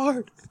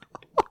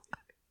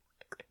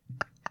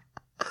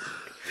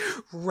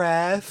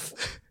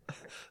 Ref.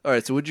 All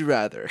right, so would you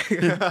rather?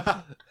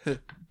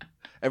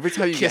 Every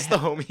time you kiss the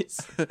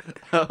homies.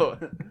 Oh,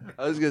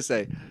 I was gonna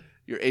say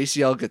your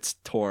ACL gets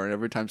torn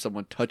every time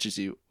someone touches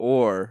you,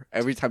 or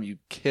every time you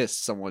kiss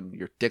someone,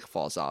 your dick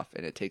falls off,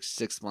 and it takes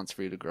 6 months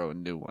for you to grow a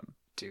new one.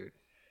 Dude.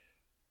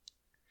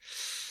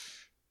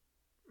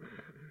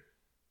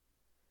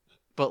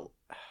 But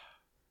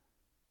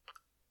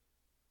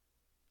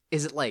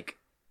is it like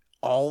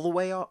all the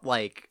way off?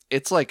 Like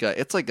it's like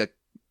a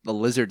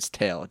lizard's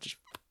tail. Just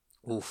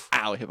oof!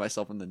 Ow! I hit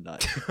myself in the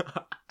nut.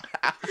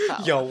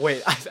 Yo,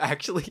 wait! I've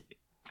actually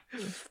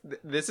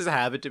this has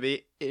happened to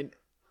me in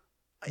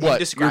what?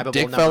 Indescribable Your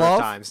dick number fell of off?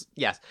 times.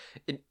 Yes,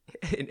 an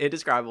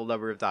indescribable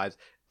number of times.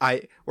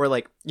 Where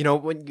like, you know,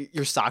 when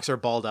your socks are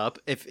balled up,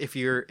 if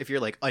you're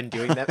like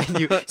undoing them, and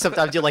you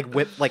sometimes you like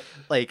whip like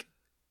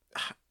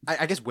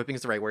I guess whipping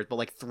is the right word, but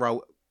like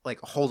throw, like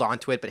hold on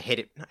to it, but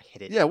not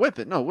hit it. Yeah, whip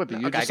it. No, whip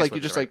it.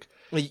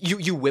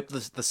 You whip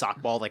the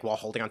sock ball like while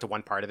holding onto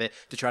one part of it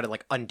to try to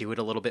like undo it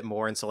a little bit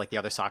more, and so like the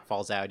other sock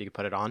falls out, you can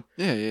put it on.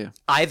 Yeah.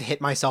 I've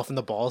hit myself in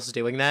the balls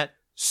doing that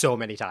so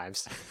many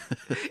times,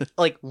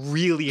 like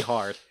really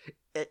hard.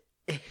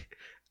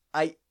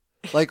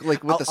 Like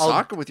with the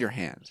sock or with your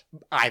hand?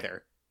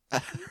 Either.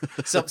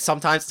 So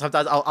sometimes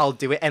I'll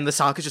do it, and the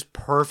sock is just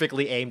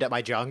perfectly aimed at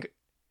my junk.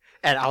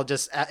 And I'll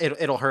just,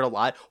 it'll hurt a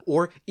lot.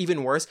 Or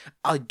even worse,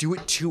 I'll do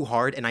it too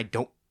hard and I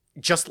don't,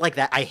 just like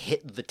that, I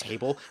hit the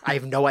table. I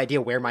have no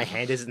idea where my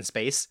hand is in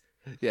space.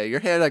 Yeah,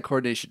 your hand-eye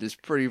coordination is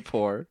pretty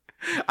poor.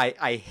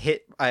 I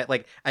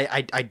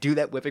do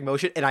that whipping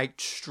motion and I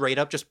straight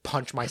up just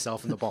punch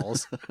myself in the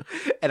balls.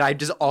 And I'm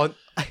just on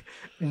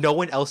no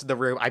one else in the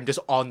room. I'm just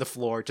on the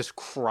floor just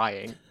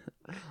crying.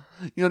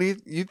 You know,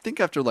 you'd think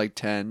after like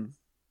 10,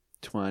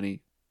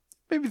 20,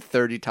 maybe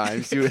 30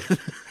 times you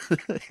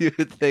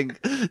would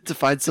think to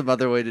find some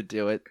other way to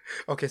do it.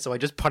 Okay, so I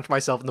just punch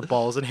myself in the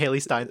balls and Haley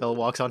Steinfeld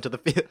walks onto the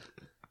field.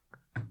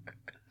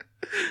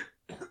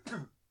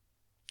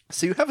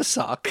 So you have a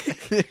sock.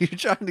 You're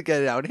trying to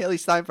get it out. Haley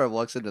Steinfeld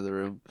walks into the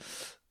room.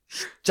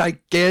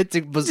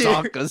 Gigantic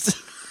bazookas.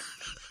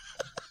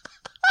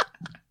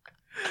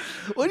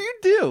 What do you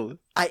do?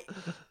 I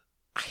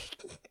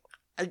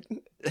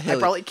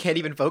probably can't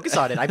even focus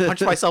on it. I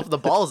punch myself in the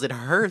balls. It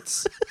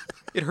hurts.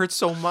 It hurts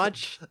so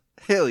much.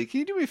 Haley,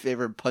 can you do me a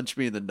favor and punch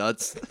me in the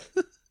nuts?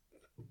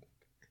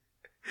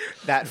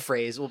 That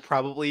phrase will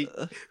probably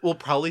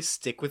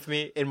stick with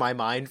me in my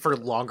mind for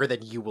longer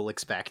than you will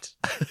expect.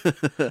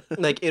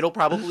 Like, it'll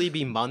probably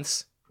be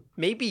months,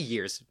 maybe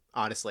years,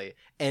 honestly.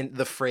 And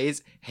the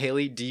phrase,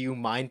 Haley, do you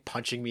mind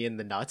punching me in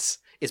the nuts,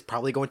 is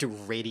probably going to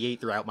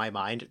radiate throughout my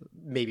mind,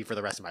 maybe for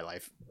the rest of my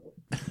life.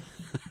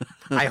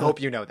 I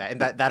hope you know that. And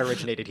that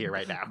originated here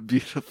right now.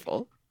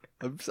 Beautiful.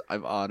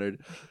 I'm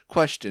honored.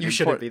 Question. You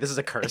shouldn't be. This is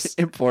a curse.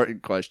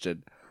 Important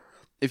question.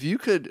 If you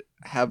could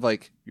have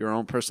like your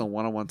own personal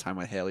one-on-one time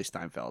with Haley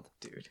Steinfeld,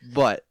 dude,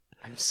 but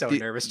I'm so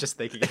nervous just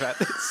thinking about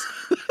this.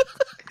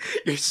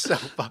 You're so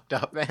fucked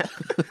up, man.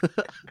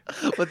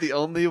 But the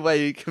only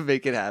way you can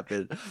make it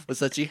happen was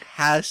that she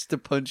has to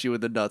punch you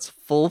in the nuts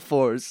full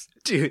force.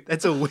 Dude,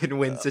 that's a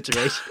win-win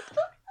situation.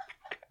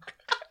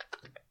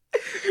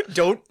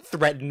 Don't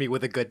threaten me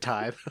with a good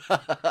time.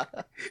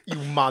 You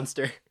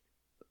monster.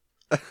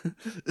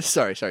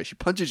 Sorry. She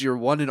punches your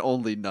one and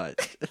only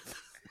nut.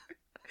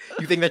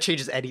 You think that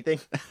changes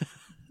anything?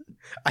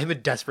 I'm a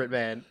desperate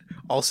man.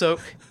 Also,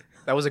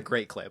 that was a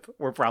great clip.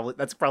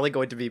 That's probably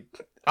going to be,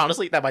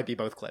 honestly, that might be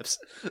both clips.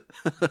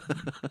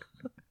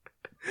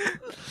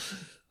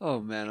 Oh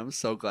man, I'm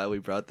so glad we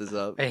brought this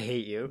up. I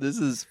hate you. This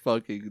is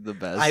fucking the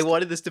best. I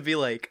wanted this to be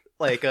like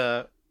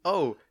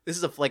oh, this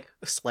is a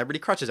celebrity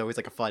crush is always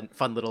like a fun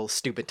little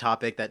stupid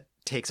topic that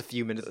takes a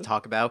few minutes to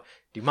talk about.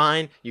 Do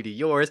mine, you do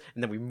yours,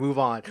 and then we move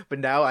on. But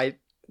now I've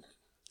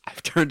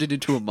turned it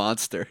into a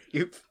monster.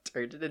 You've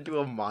turned it into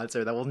a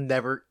monster that will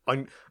never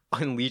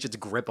unleash its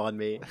grip on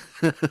me.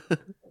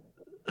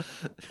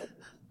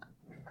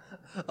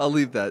 I'll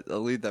leave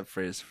that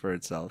phrase for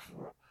itself.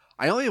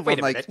 I only have one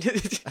like.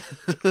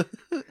 All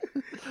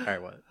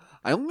right, what?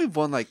 I only have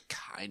one like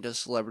kind of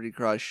celebrity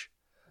crush,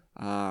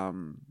 but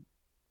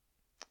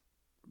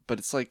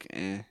it's like,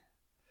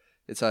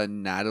 it's a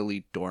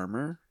Natalie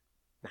Dormer.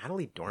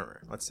 Natalie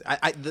Dormer. Let's see.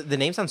 The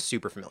name sounds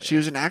super familiar. She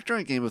was an actor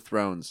on Game of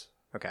Thrones.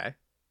 Okay.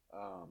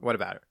 What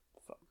about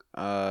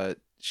her?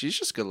 She's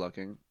just good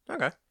looking.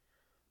 Okay.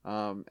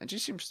 And she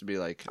seems to be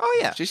like. Oh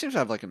yeah. She seems to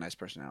have like a nice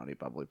personality,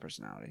 bubbly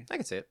personality. I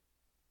can see it.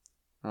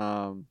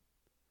 But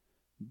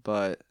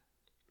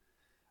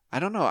I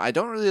don't know. I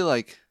don't really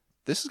like.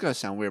 This is gonna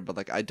sound weird, but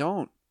like I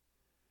don't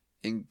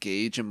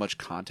engage in much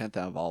content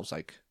that involves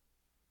like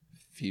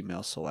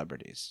female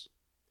celebrities.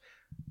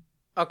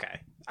 Okay,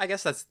 I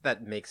guess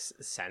that makes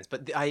sense.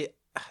 But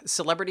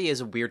celebrity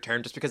is a weird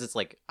term just because it's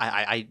like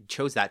I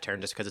chose that term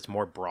just because it's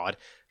more broad.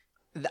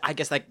 I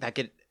guess that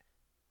could.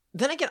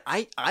 Then again,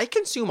 I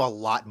consume a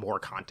lot more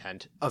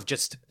content of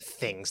just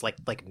things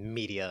like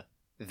media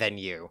than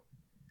you,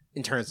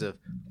 in terms of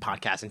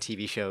podcasts and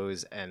TV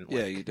shows and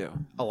yeah, you do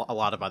a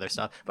lot of other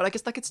stuff. But I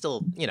guess that could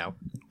still,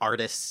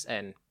 artists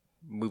and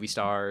movie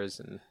stars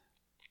and.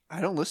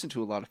 I don't listen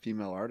to a lot of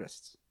female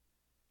artists.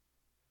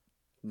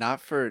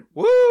 Not for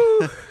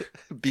woo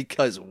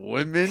because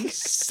women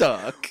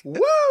suck.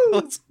 Woo!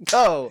 Let's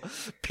go.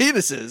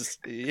 Penises.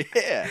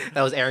 Yeah.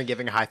 That was Aaron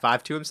giving a high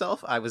five to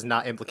himself. I was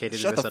not implicated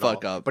in this at all. Shut the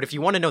fuck up. But if you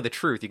want to know the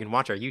truth, you can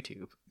watch our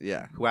YouTube.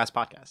 Yeah. Who Asked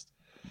Podcast.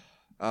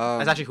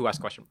 That's actually Who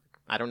Asked question mark.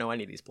 I don't know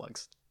any of these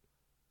plugs.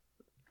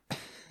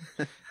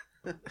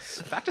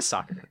 Back to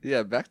soccer.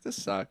 Yeah, back to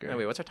soccer. Oh,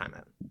 wait, what's our time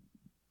at?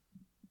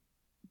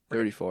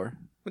 34.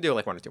 We'll do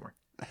like one or two more.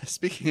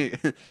 Speaking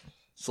of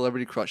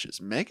celebrity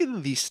crushes,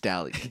 Megan Thee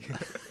Stallion.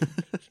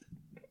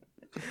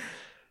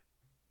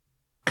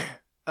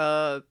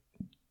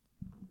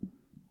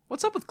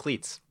 What's up with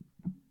cleats?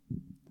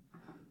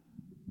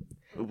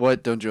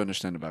 What don't you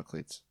understand about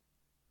cleats?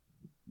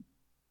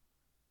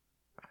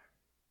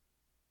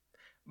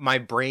 My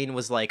brain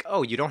was like,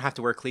 oh, you don't have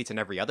to wear cleats in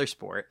every other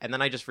sport. And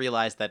then I just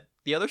realized that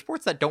the other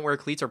sports that don't wear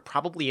cleats are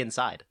probably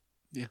inside.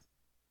 Yeah.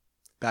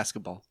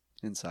 Basketball,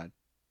 inside.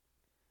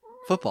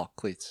 Football,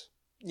 cleats.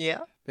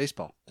 Yeah.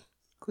 Baseball,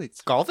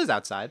 cleats. Golf is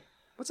outside.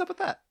 What's up with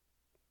that?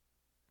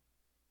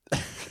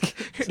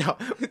 No.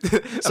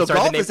 So sorry,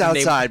 golf is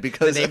outside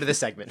because... The name of the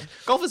segment.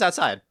 Golf is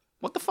outside.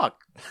 What the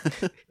fuck?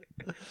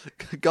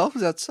 Golf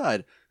is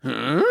outside.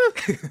 Huh?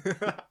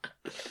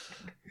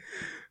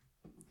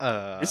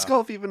 Is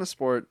golf even a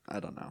sport? I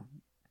don't know.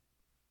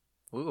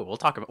 Ooh, we'll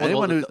talk about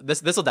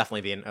this. This will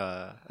definitely be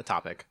a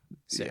topic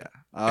soon.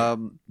 Yeah.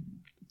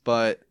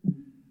 But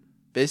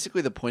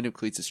basically, the point of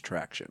cleats is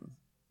traction.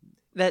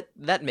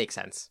 That makes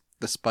sense.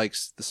 The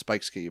spikes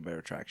get you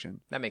better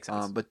traction. That makes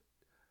sense. But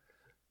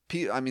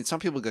I mean, some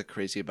people get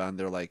crazy about it. And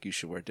they're like, you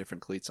should wear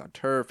different cleats on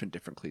turf and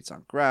different cleats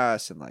on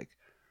grass and like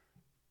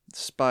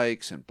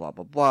spikes and blah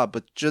blah blah.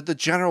 But the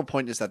general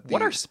point is that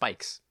what are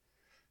spikes?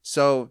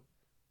 So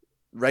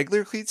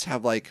regular cleats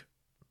have like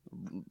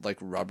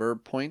rubber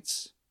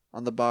points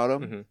on the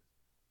bottom, Mm-hmm.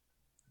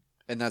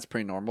 and that's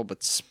pretty normal.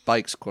 But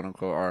spikes, quote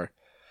unquote, are,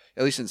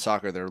 at least in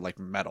soccer, they're like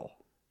metal.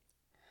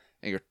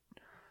 And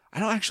I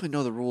don't actually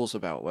know the rules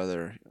about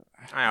whether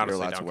I you're honestly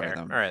allowed don't to wear care.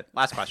 them. All right,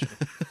 last question.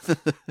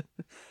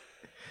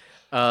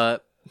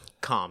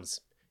 Comms.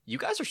 You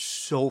guys are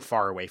so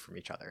far away from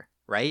each other,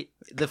 right?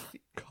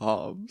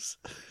 Comms.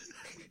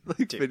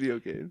 Like Dude. video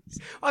games.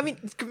 I mean,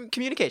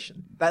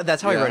 communication.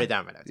 That's how I Yeah. wrote it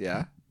down in my notes.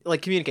 Yeah.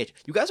 Like communication.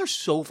 You guys are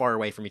so far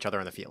away from each other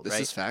on the field, This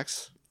right? is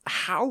facts.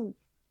 How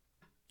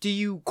do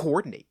you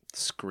coordinate?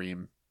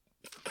 Scream.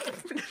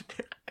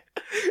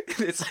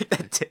 It's like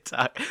that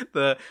TikTok.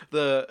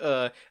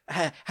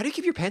 How do you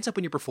keep your pants up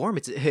when you perform?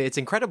 It's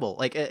incredible.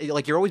 Like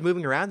you're always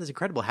moving around. It's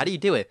incredible. How do you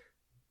do it?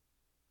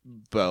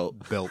 Belt.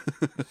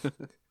 Yeah,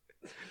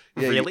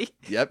 Really?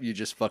 Yep, you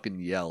just fucking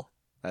yell.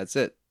 That's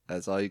it.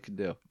 That's all you can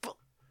do.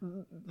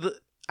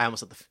 I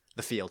almost said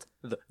the field.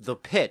 The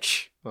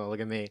pitch. Oh, look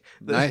at me.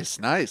 Nice.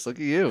 Look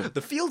at you.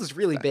 The field is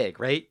really big,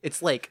 right?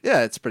 It's like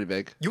Yeah, it's pretty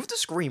big. you have to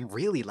scream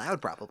really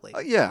loud, probably.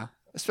 Yeah,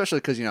 especially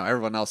because,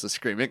 everyone else is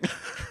screaming.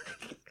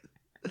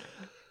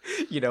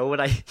 You know what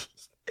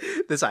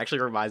this actually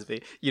reminds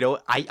me.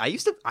 I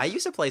used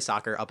to play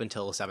soccer up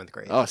until 7th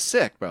grade. Oh,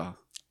 sick, bro.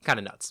 Kind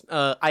of nuts.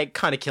 I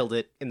kind of killed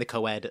it in the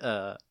co-ed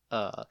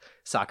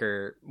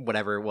soccer,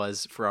 whatever it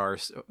was, for our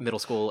middle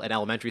school and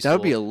elementary school. That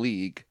would be a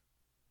league.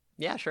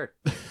 Yeah, sure.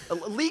 A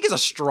league is a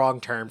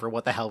strong term for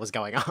what the hell was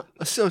going on.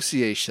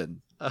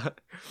 Association.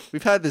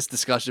 We've had this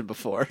discussion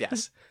before.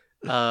 Yes.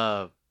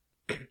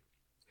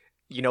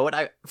 You know what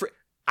I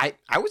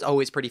was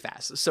always pretty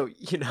fast. So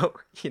you know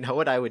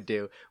what I would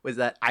do was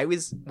that I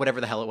was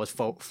whatever the hell it was,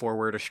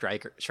 forward or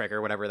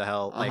striker, whatever the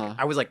hell. Like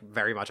I was like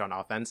very much on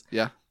offense.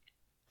 Yeah.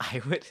 I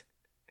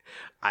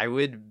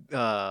would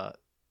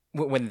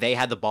when they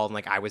had the ball and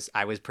like I was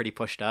pretty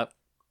pushed up,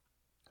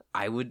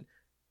 I would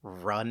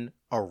run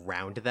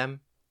around them.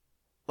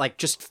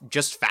 Like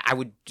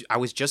I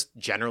was just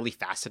generally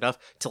fast enough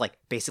to like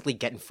basically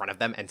get in front of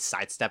them and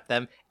sidestep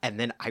them, and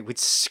then I would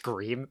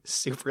scream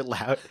super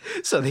loud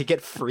so they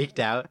get freaked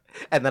out,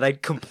 and then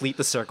I'd complete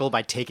the circle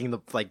by kicking the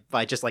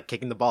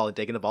ball and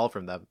taking the ball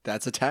from them.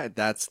 That's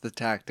the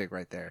tactic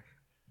right there.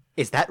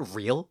 Is that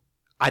real?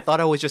 I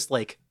thought I was just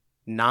like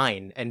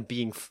 9 and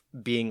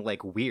being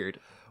like weird.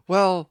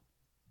 Well,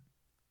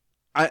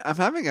 I'm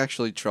having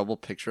actually trouble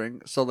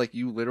picturing. So like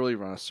you literally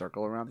run a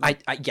circle around them?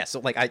 Yeah, so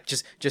like I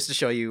just to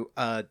show you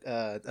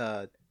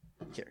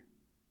here.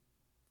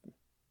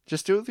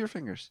 Just do it with your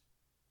fingers.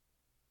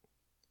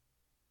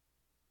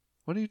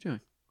 What are you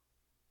doing?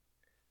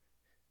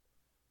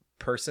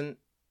 Person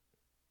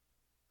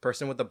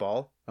with the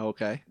ball.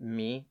 Okay.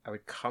 Me, I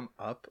would come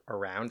up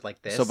around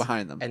like this. So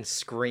behind them. And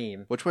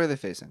scream. Which way are they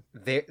facing?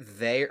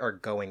 They are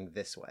going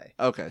this way.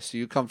 Okay, so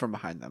you come from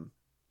behind them.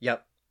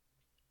 Yep.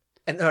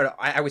 And no,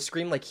 I would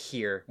scream like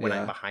here when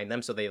Yeah. I'm behind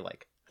them, so they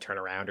like turn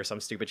around or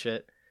some stupid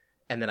shit.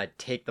 And then I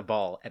take the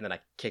ball and then I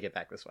kick it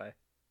back this way.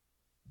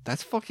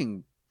 That's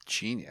fucking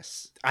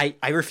genius. I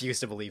refuse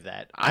to believe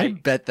that. I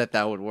bet that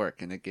would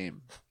work in a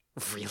game.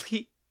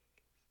 Really?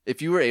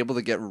 If you were able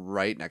to get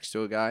right next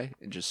to a guy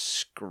and just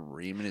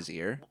scream in his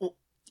ear, Well,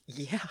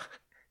 yeah.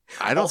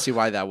 I don't see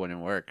why that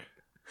wouldn't work.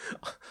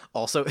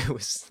 Also, it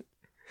was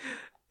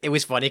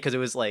funny because it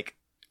was like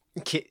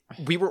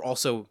we were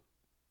also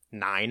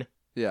 9,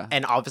 Yeah.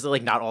 and obviously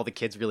like not all the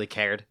kids really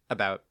cared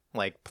about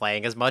like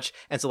playing as much,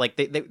 and so like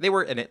they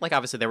were in it. Like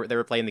obviously they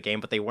were playing the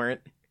game, but they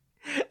weren't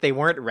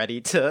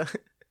ready to.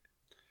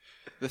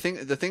 The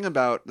thing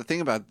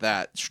about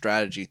that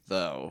strategy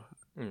though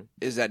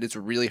is that it's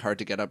really hard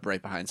to get up right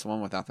behind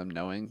someone without them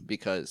knowing,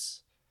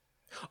 because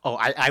Oh,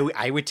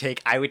 I would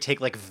take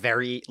like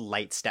very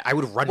light step. I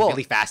would run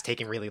really fast,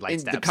 taking really light in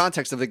steps. the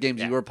context of the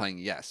games Yeah. you were playing,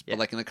 yes, but Yeah.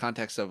 like in the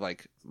context of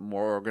like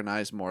more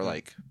organized, more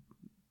like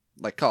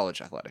college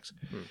athletics,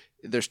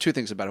 there's two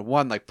things about it.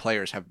 One, like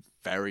players have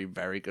very,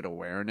 very good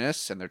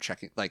awareness, and they're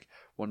checking. Like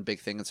one big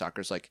thing in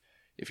soccer is like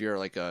if you're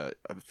like a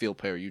field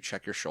player, you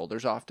check your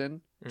shoulders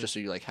often, just so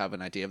you like have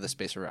an idea of the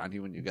space around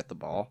you when you get the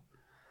ball.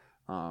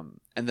 And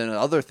then the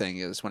other thing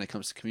is when it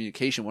comes to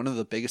communication, one of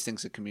the biggest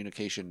things in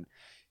communication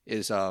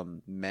is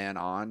man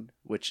on,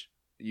 which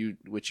you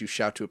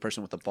shout to a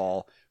person with the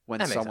ball when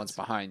That makes someone's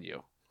sense. behind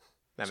you.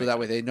 That So makes that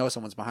way they know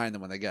someone's behind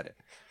them when they get it.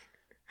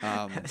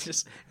 It's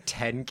just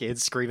 10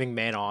 kids screaming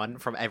 "man on"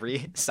 from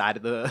every side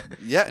of the.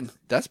 Yeah, and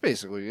that's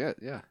basically it.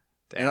 Yeah.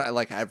 Damn. And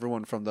like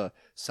everyone from the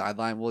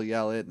sideline will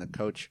yell it, and the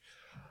coach,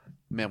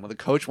 man, when the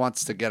coach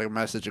wants to get a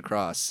message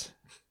across,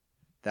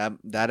 that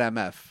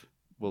MF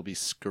will be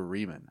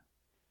screaming.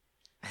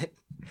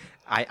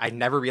 I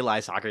never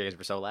realized soccer games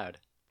were so loud.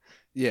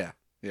 Yeah,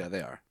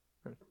 they are.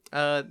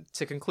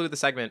 To conclude the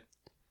segment,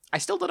 I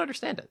still don't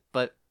understand it,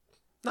 but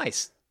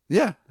nice.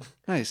 Yeah,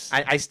 nice.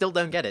 I still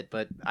don't get it,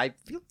 but I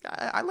feel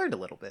I learned a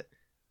little bit.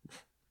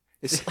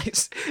 It's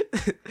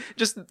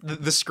just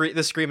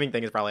the screaming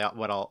thing is probably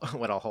what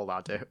I'll hold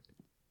on to.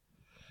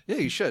 Yeah,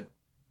 you should.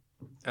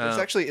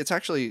 It's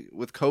actually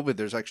with COVID.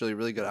 There's actually a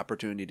really good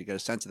opportunity to get a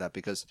sense of that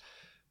because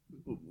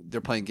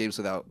they're playing games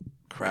without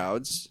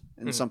crowds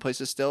in some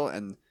places still,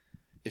 and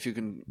if you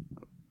can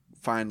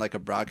find like a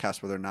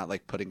broadcast where they're not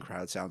like putting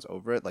crowd sounds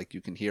over it, like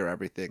you can hear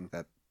everything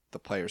that the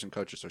players and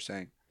coaches are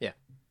saying. Yeah.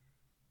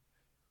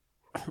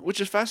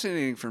 Which is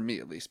fascinating for me,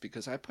 at least,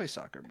 because I play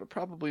soccer, but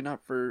probably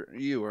not for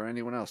you or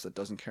anyone else that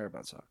doesn't care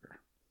about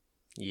soccer.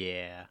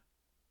 Yeah.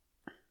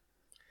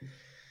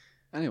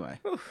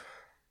 Anyway.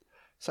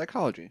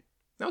 Psychology.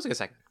 That was a good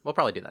segment. We'll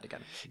probably do that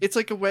again. It's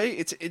like a way,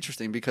 it's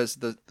interesting because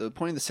the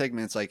point of the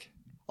segment is like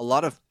a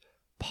lot of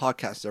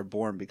podcasts are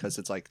born because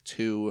it's like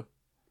two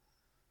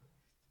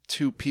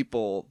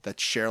people that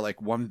share like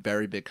one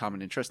very big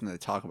common interest and they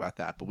talk about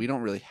that, but we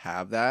don't really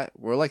have that.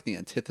 We're like the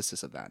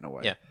antithesis of that in a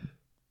way. Yeah.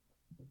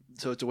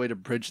 So it's a way to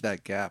bridge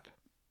that gap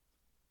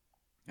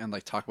and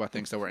like talk about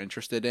things that we're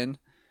interested in,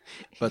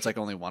 but it's like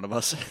only one of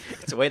us.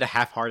 It's a way to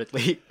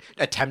half-heartedly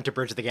attempt to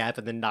bridge the gap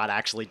and then not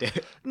actually do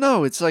it.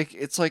 No, it's like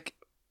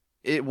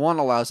it one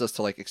allows us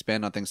to like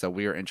expand on things that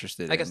we are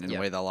interested in yeah.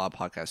 a way that a lot of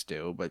podcasts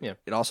do, but Yeah.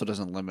 it also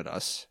doesn't limit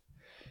us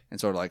and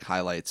sort of like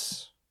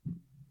highlights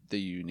the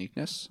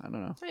uniqueness. I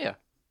don't know. Yeah.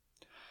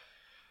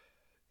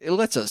 It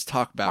lets us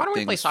talk about Why don't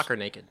we things. play soccer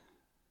naked?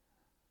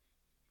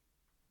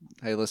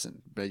 Hey,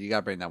 listen, but you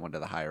gotta bring that one to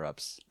the higher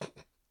ups.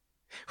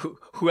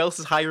 Who else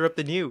is higher up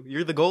than you?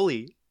 You're the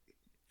goalie.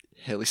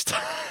 Haley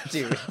Stiles.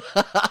 Dude.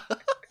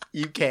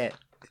 You can't.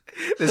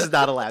 This is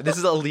not allowed. This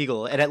is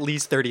illegal in at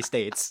least 30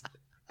 states.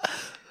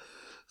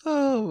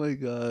 Oh my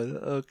god.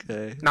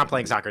 Okay. Not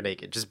playing soccer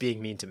naked, just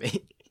being mean to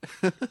me.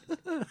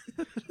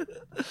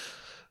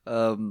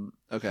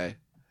 Okay.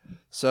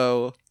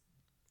 So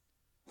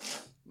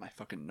my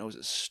fucking nose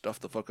is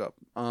stuffed the fuck up.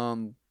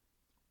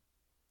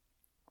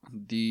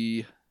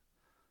 The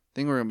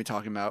thing we're gonna be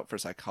talking about for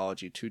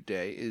psychology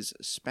today is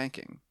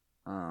spanking.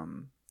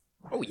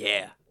 Oh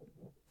yeah.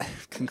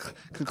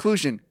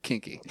 Conclusion: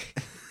 kinky.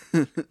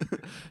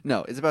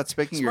 No, it's about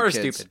spanking Smart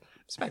your or kids. stupid?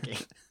 Spanking.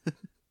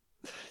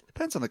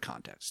 Depends on the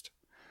context.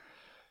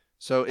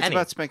 So it's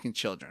about spanking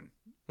children.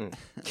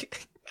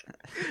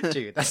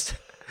 Dude, that's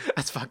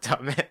fucked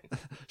up, man.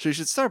 So you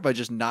should start by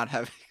just not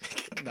having.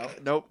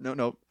 Nope.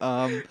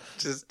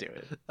 Just do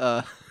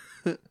it.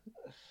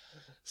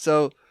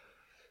 So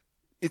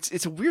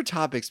it's a weird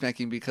topic,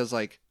 spanking, because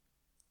like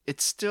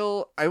it's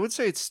still, I would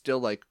say it's still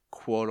like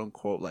quote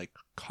unquote like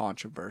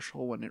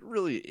controversial when it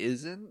really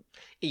isn't.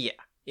 Yeah.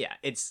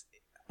 It's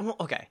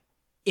okay.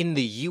 In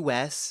the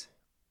U.S.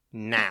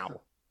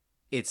 now,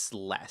 it's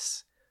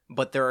less,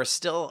 but there are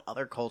still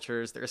other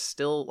cultures. There's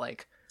still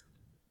like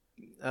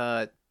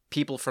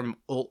people from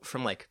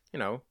like, you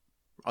know,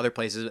 other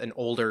places and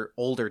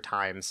older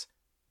times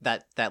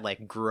that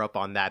like grew up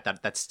on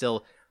that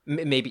still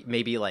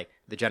maybe like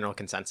the general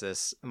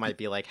consensus might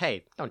be like,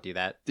 hey, don't do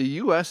that. The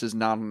U.S. is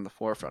not on the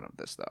forefront of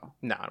this though.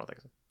 No, I don't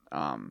think so.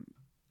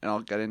 And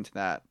I'll get into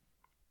that.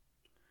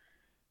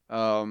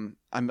 I'm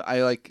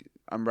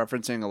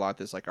referencing a lot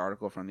this like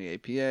article from the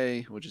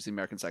APA, which is the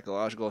American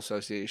Psychological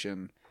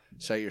Association.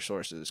 Cite your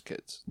sources,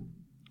 kids.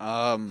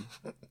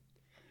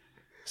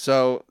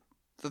 So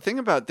the thing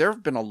about, there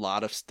have been a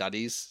lot of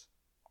studies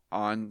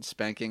on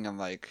spanking and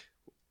like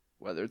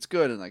whether it's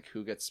good and like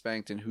who gets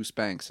spanked and who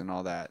spanks and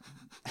all that.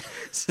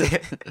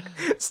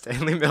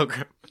 Stanley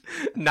Milgram,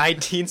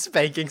 19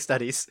 spanking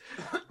studies.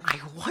 I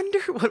wonder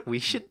what we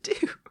should do.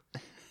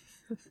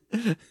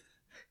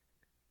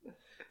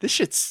 This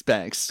shit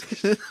spanks.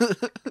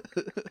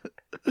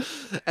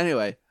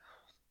 Anyway,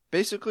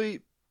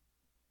 basically,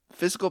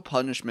 physical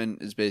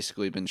punishment has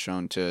basically been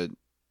shown to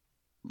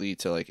lead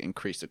to like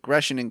increased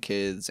aggression in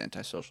kids,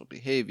 antisocial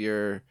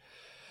behavior,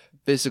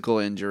 physical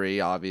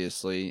injury,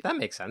 obviously. That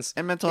makes sense.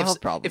 And mental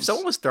health problems. If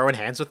someone was throwing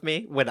hands with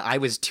me when I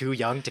was too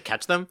young to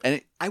catch them,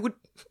 I would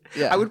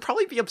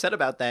probably be upset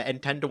about that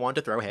and tend to want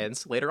to throw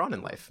hands later on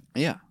in life.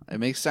 Yeah, it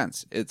makes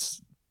sense.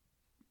 It's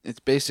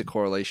basic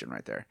correlation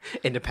right there.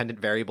 Independent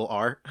variable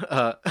R,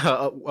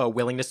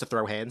 willingness to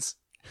throw hands.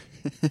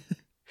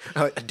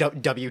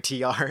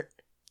 WTR.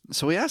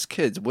 So we asked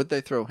kids, would they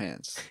throw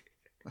hands?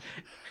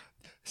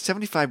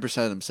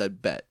 75% of them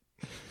said bet.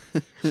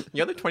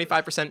 The other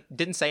 25%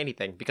 didn't say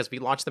anything because we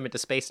launched them into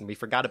space and we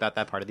forgot about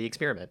that part of the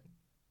experiment.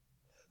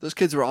 Those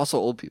kids were also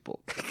old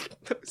people.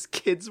 Those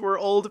kids were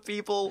old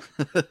people.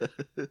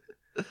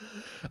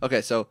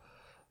 Okay, so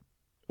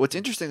what's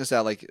interesting is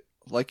that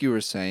like you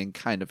were saying,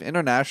 kind of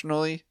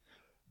internationally,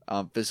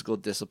 physical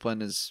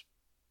discipline is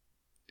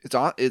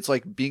it's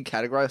like being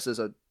categorized as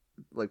a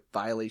like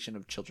violation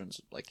of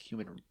children's like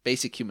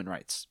basic human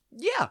rights.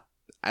 Yeah,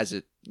 as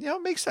it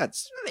makes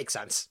sense. It makes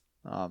sense.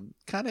 Kind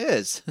of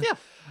is. Yeah,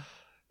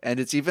 and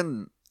it's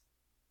even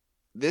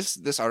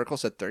this article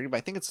said 30, but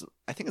I think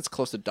it's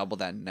close to double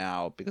that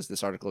now because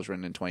this article is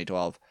written in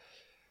 2012.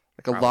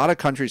 Like a lot of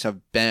countries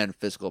have banned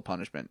physical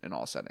punishment in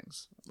all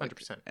settings,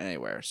 100%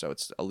 anywhere, so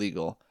it's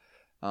illegal.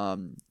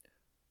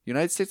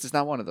 United States is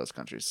not one of those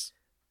countries.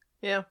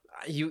 Yeah,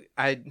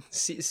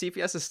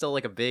 CPS is still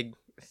like a big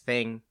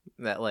thing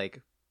that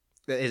like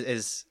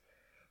is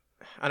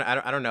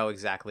I don't know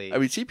exactly. I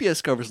mean,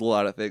 CPS covers a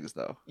lot of things,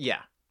 though.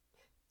 Yeah.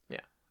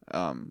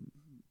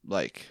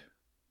 Like,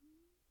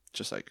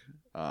 just like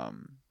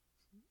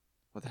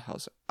what the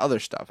hell's other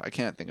stuff? I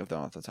can't think of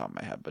them off the top of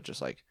my head, but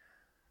just like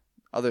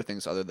other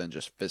things other than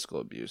just physical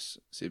abuse.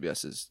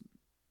 CPS is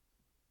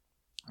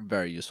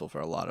very useful for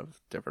a lot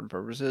of different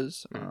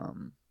purposes.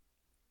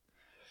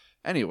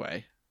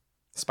 Anyway,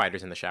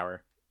 spiders in the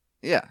shower.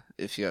 Yeah,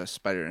 if you have a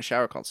spider in a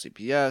shower called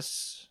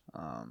CPS,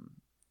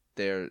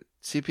 their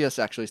CPS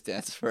actually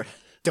stands for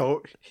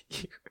don't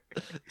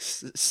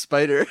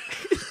spider,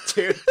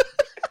 dude.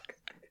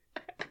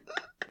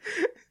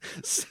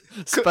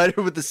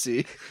 Spider with the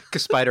C.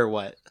 Spider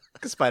what?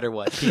 Spider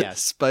what?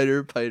 Yes.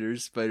 Spider, piter,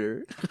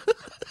 spider.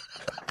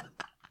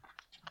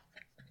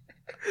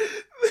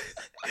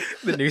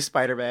 The new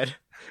Spider-Man.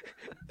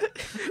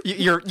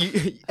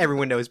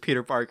 Everyone knows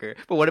Peter Parker,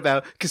 but what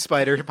about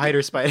Spider,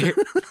 piter, spider?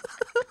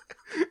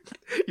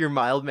 Your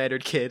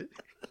mild-mannered kid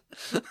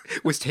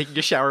was taking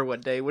a shower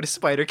one day when a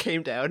spider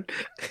came down,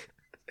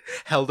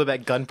 held him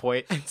at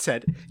gunpoint, and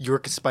said,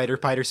 "You're a spider,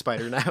 piter,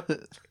 spider now."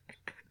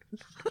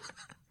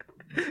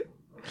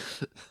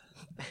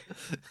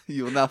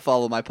 You will not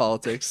follow my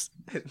politics.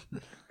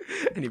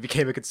 And he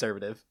became a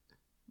conservative.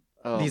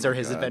 Oh, these are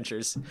his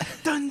adventures.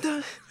 Dun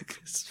dun.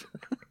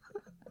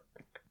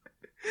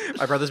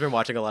 My brother's been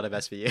watching a lot of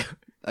SVU.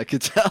 I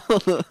could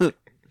tell.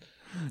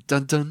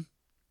 Dun dun.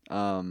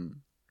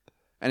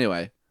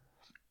 Anyway.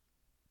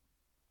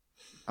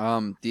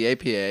 The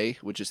APA,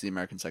 which is the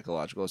American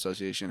Psychological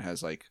Association,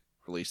 has like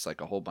released like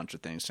a whole bunch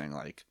of things saying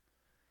like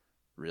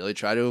really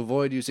try to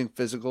avoid using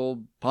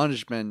physical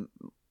punishment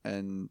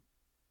and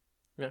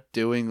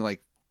doing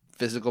like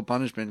physical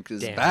punishment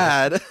is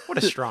bad. What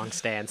a strong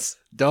stance.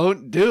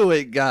 Don't do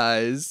it,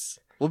 guys.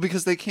 Well,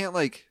 because they can't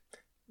like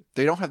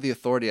they don't have the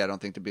authority, I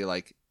don't think, to be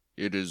like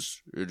it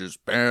is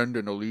banned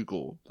and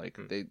illegal. Like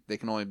they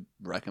can only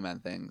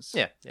recommend things.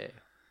 Yeah.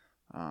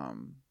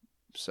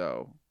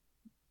 So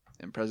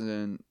and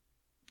President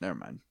never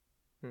mind.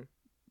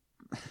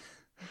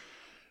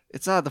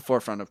 It's not at the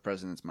forefront of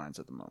presidents' minds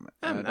at the moment.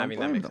 I mean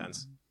that makes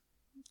sense.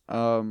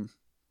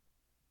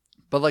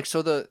 But like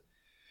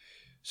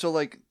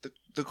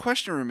the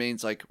question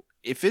remains like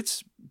if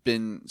it's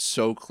been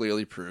so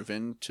clearly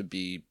proven to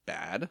be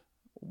bad,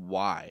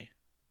 why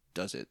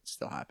does it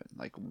still happen?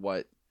 Like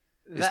what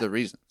is the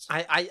reasons?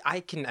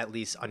 I can at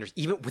least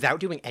understand even without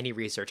doing any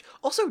research.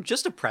 Also,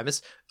 just a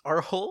premise,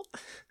 our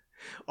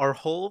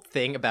whole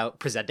thing about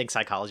presenting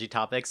psychology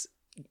topics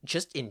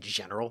just in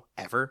general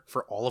ever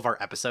for all of our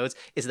episodes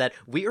is that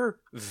we are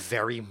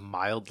very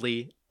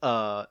mildly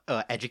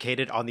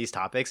educated on these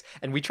topics,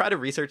 and we try to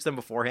research them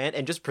beforehand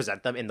and just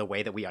present them in the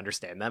way that we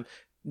understand them.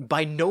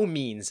 By no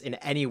means in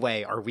any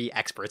way are we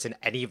experts in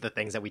any of the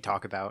things that we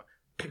talk about.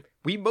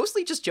 We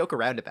mostly just joke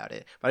around about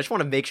it, but I just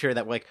want to make sure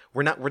that like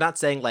we're not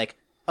saying like,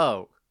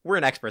 oh, we're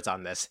an experts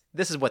on this.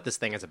 This is what this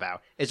thing is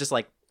about. It's just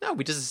like, no,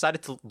 we just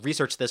decided to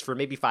research this for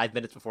maybe 5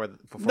 minutes before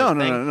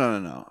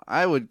No.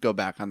 I would go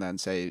back on that and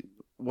say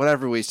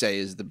whatever we say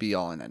is the be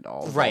all and end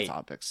all of all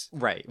topics.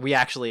 Right. We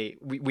actually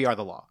we are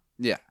the law.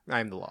 Yeah.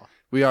 I'm the law.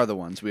 We are the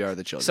ones. We are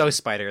the children. So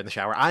spider in the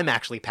shower. I'm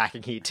actually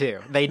packing heat too.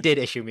 They did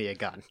issue me a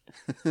gun.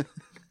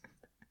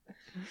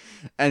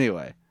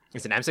 Anyway.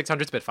 It's an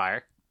M600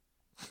 Spitfire.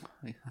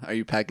 Are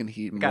you packing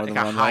heat more than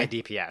one way? Got high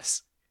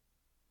DPS.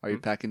 Are you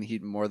packing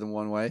heat more than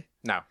one way?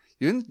 No.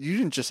 You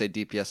didn't just say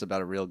DPS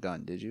about a real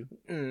gun, did you?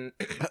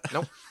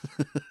 Nope.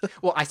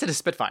 Well, I said a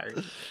Spitfire.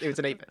 It was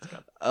an 8-bit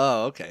gun.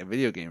 Oh, okay.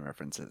 Video game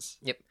references.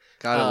 Yep.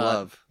 Gotta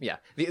love. Yeah.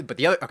 But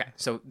the other... Okay,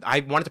 so I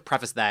wanted to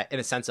preface that in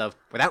a sense of,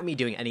 without me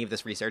doing any of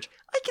this research,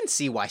 I can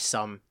see why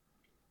some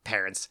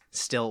parents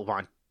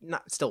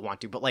not still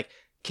want to, but like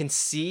can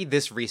see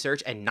this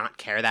research and not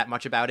care that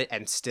much about it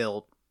and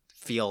still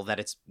feel that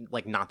it's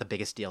like not the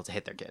biggest deal to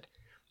hit their kid.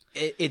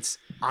 It's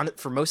on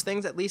for most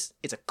things, at least,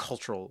 it's a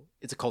cultural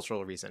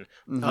reason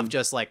of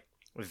just like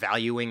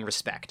valuing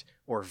respect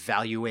or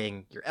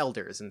valuing your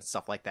elders and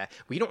stuff like that.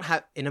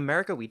 In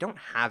America, we don't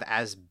have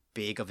as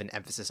big of an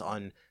emphasis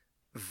on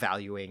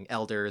valuing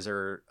elders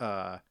or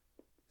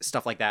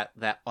stuff like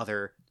that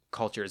other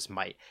cultures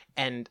might.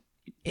 And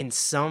in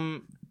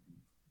some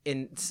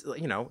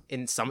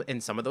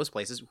of those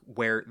places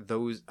where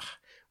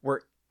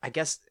I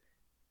guess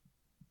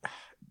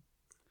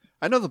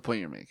I know the point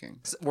you're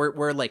making.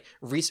 Where like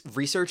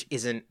research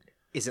isn't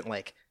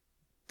like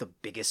the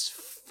biggest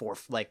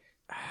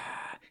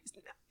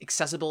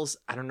accessibles.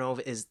 I don't know if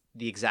it is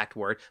the exact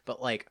word,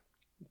 but like,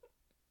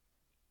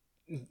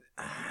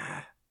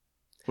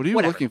 what are you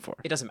looking for?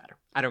 It doesn't matter.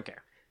 I don't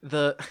care.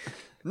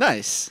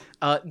 Nice.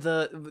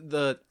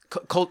 The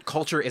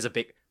culture is a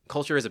big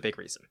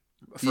reason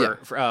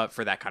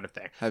for that kind of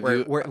thing.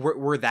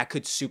 Where that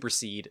could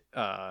supersede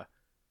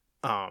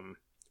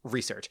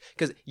research.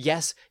 Because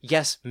yes,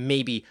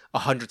 maybe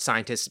 100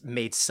 scientists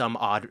made some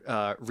odd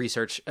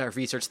research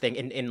thing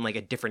in like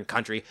a different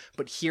country,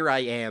 but here I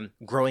am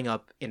growing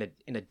up in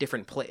a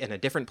different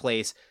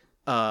place,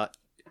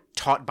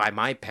 taught by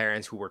my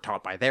parents who were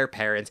taught by their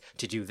parents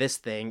to do this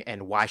thing,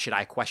 and why should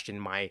I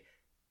question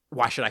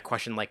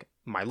like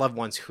my loved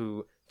ones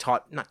who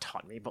not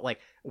taught me, but like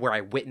where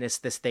I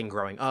witnessed this thing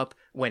growing up,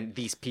 when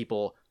these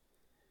people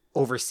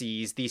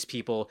overseas, these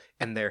people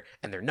and their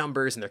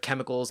numbers and their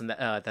chemicals and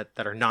that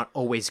are not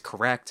always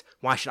correct,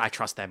 why should I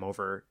trust them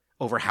over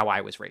how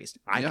I was raised?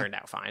 I turned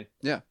out fine.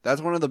 Yeah,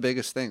 that's one of the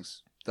biggest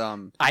things.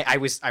 I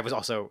was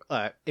also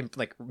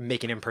like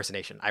making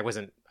impersonation. I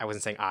wasn't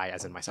saying I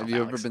as in myself. Have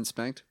you Alex. ever been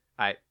spanked?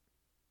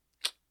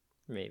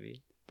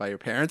 Maybe By your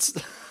parents?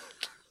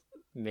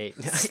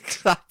 Maybe.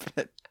 Stop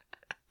it.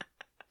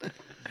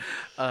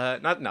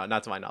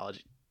 Not to my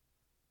knowledge.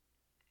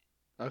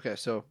 Okay,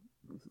 so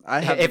I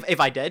have. If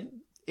I did,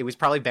 it was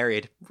probably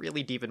buried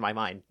really deep in my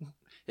mind.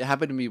 It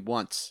happened to me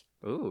once.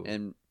 Ooh.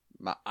 And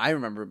I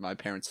remember, my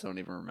parents don't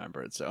even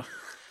remember it, so.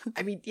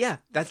 I mean, yeah,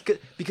 that's good,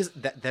 because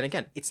then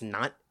again, it's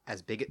not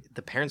as big.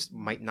 The parents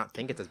might not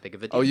think it's as big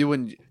of a deal. Oh, you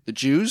and the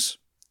Jews?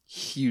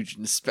 Huge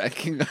in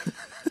spanking.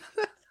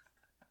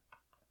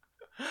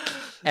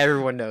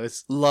 Everyone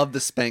knows. Love the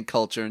spank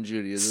culture in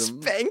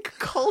Judaism. Spank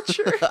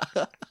culture?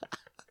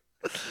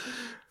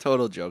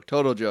 Total joke.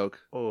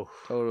 Oh.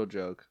 Total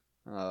joke.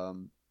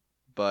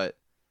 But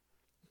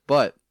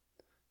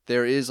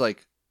there is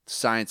like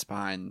science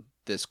behind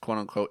this quote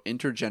unquote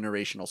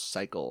intergenerational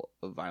cycle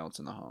of violence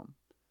in the home.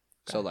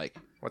 Okay. So like,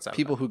 what's that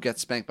people about? who get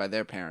spanked by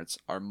their parents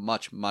are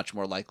much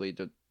more likely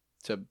to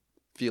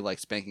feel like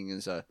spanking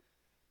is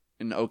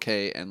an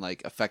okay and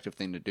like effective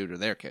thing to do to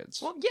their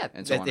kids. Well, yeah,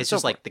 and so on it's and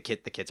just so like the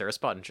kids are a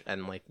sponge,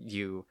 and like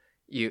even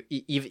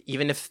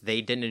if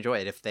they didn't enjoy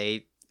it, if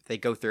they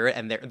go through it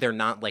and they're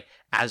not like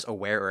as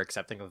aware or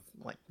accepting of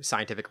like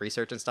scientific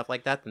research and stuff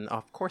like that, then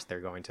of course they're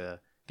going to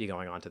be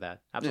going on to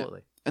that. Absolutely.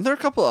 Yeah. And there are a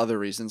couple other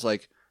reasons,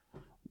 like,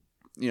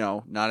 you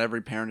know, not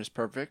every parent is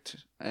perfect,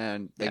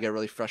 and they get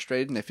really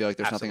frustrated and they feel like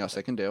there's nothing else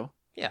they can do.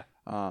 Yeah.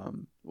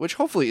 Which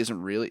hopefully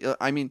isn't really.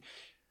 I mean,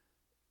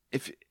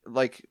 if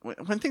like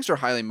when things are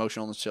highly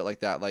emotional and shit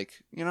like that,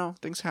 like, you know,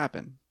 things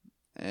happen,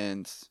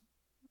 and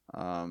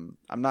I'm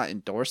not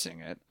endorsing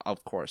it,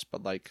 of course,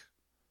 but like,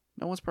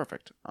 no one's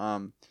perfect.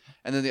 And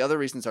then the other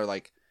reasons are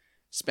like,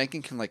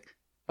 spanking can like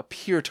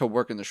appear to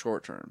work in the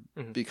short term,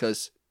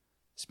 because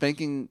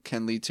spanking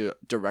can lead to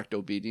direct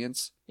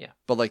obedience. Yeah.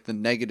 But like the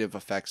negative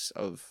effects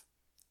of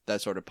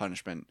that sort of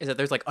punishment is that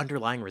there's like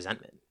underlying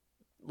resentment.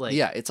 Like,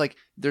 yeah, it's like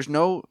there's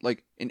no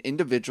like an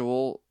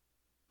individual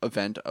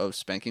event of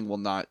spanking will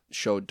not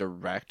show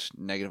direct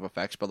negative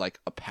effects, but like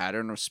a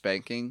pattern of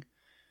spanking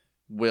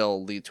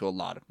will lead to a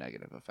lot of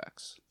negative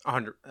effects.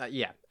 100.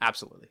 Yeah,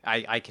 absolutely.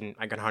 I can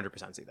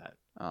 100% see that.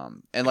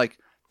 And like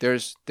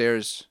there's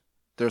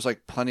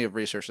like plenty of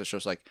research that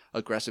shows like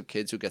aggressive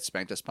kids who get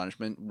spanked as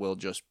punishment will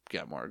just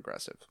get more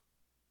aggressive.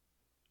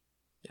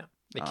 Yeah,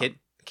 the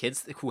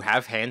kids who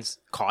have hands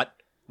caught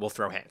will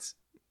throw hands.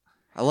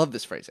 I love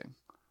this phrasing.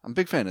 I'm a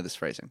big fan of this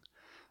phrasing.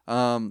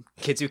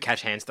 Kids who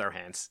catch hands throw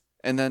hands.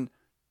 And then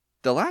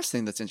the last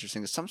thing that's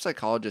interesting is some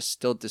psychologists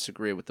still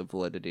disagree with the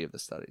validity of the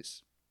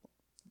studies.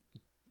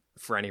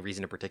 For any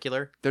reason in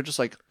particular? They're just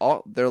like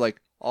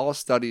all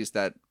studies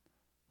that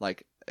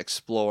like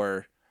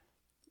explore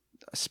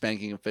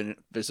spanking and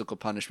physical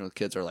punishment with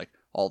kids are like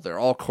they're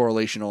all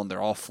correlational and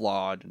they're all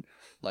flawed, and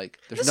like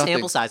there's nothing. The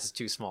sample size is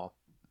too small.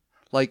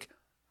 Like,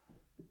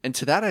 and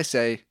to that I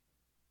say,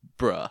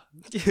 bruh.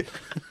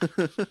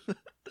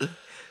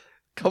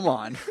 Come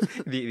on.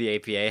 The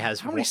APA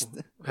has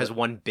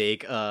one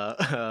big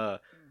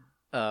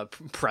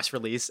press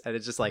release, and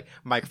it's just like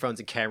microphones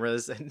and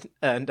cameras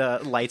and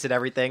lights and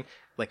everything.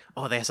 Like,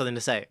 oh, they have something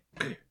to say,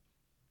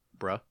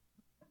 bruh.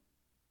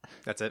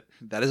 That's it.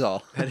 That is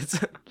all. That is.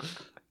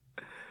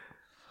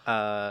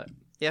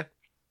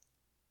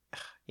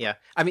 Yeah.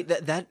 I mean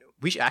that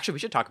we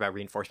should talk about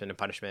reinforcement and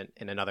punishment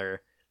in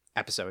another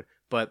episode.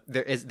 But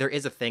there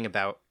is a thing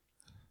about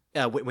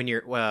when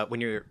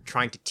you're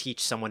trying to teach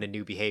someone a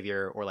new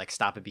behavior or like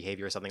stop a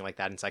behavior or something like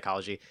that in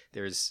psychology.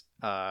 There's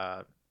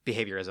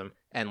behaviorism,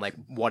 and like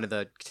one of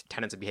the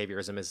tenets of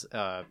behaviorism is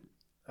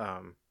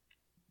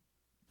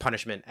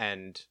punishment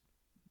and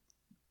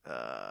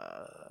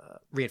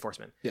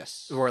reinforcement.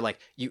 Yes. Or like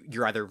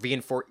you're either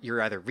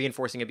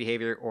reinforcing a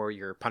behavior or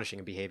you're punishing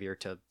a behavior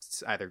to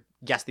either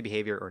guess the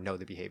behavior or know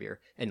the behavior,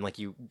 and like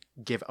you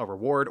give a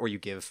reward or you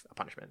give a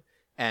punishment.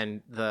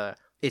 And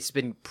it's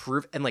been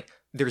proved, and like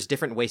there's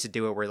different ways to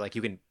do it, where like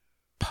you can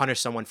punish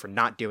someone for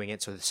not doing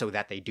it so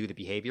that they do the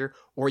behavior,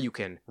 or you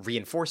can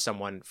reinforce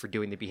someone for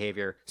doing the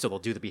behavior so they'll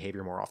do the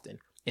behavior more often.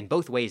 In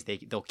both ways,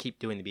 they'll keep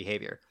doing the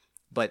behavior.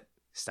 But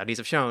studies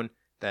have shown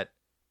that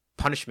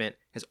punishment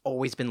has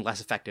always been less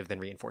effective than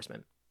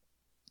reinforcement.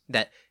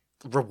 That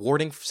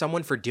rewarding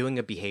someone for doing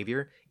a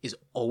behavior is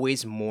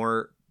always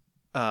more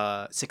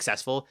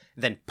successful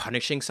than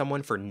punishing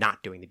someone for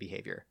not doing the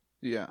behavior.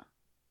 Yeah.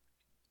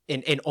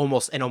 In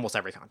almost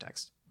every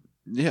context.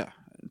 Yeah,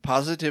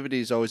 positivity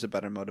is always a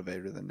better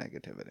motivator than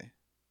negativity.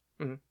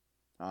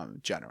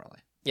 Generally.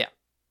 Yeah.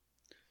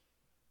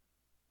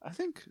 I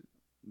think.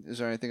 Is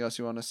there anything else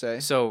you want to say?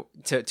 So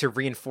to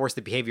reinforce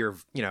the behavior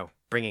of,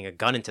 bringing a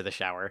gun into the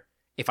shower,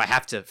 if I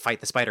have to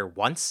fight the spider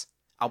once,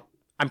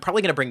 I'm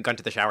probably going to bring a gun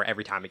to the shower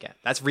every time again.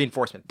 That's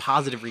reinforcement,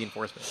 positive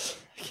reinforcement.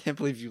 I can't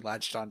believe you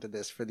latched onto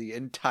this for the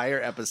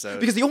entire episode.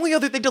 Because the only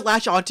other thing to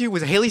latch onto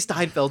was Haley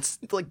Steinfeld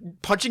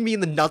punching me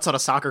in the nuts on a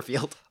soccer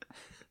field.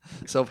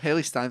 So if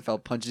Haley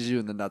Steinfeld punches you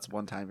in the nuts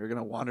one time, you're going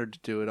to want her to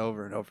do it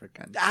over and over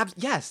again.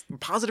 Yes,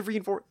 positive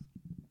reinforcement.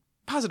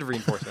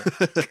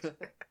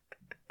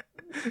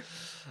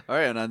 All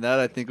right, and on that,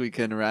 I think we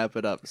can wrap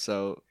it up.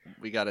 So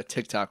we got a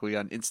TikTok, we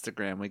got an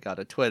Instagram, we got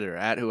a Twitter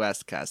at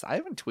WhoAskCast. I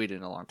haven't tweeted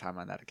in a long time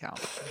on that account.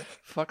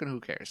 Fucking who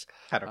cares?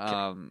 I don't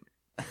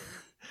care.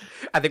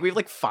 I think we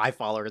have 5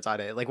 followers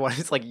on it. One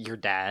is your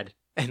dad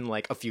and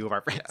a few of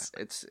our friends.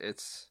 Yeah,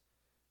 it's.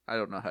 I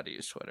don't know how to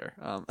use Twitter.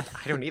 I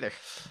don't either.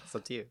 It's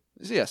up to you.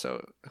 So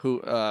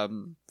yeah,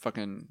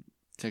 fucking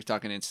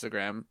TikTok and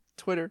Instagram,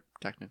 Twitter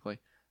technically.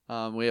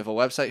 We have a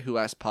website,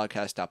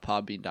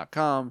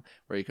 whoaskpodcast.podbean.com,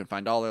 where you can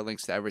find all our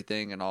links to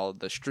everything and all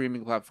the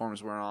streaming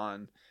platforms we're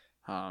on.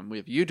 We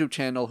have a YouTube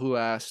channel, Who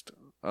Asked, ?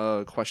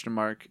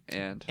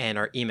 And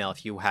our email,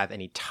 if you have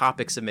any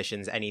topic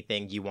submissions,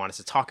 anything you want us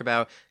to talk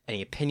about,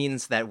 any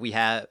opinions that we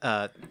have,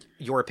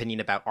 your opinion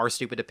about our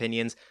stupid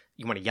opinions,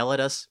 you want to yell at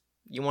us,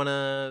 you want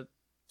to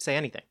say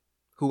anything,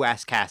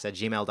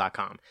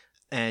 whoaskcast@gmail.com.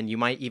 And you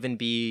might even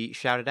be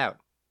shouted out.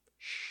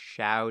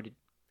 Shouted,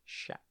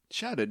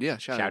 yeah.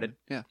 Shouted?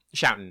 Yeah.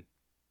 Shouting.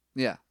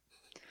 Yeah.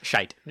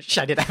 Shite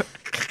it out.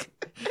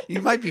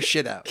 You might be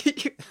shit out.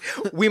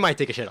 We might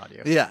take a shit on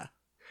you. Yeah.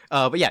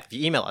 But yeah, if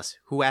you email us,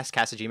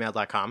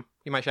 whoaskcast@gmail.com,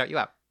 we might shout you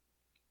out.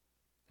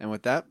 And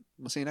with that,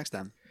 we'll see you next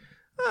time.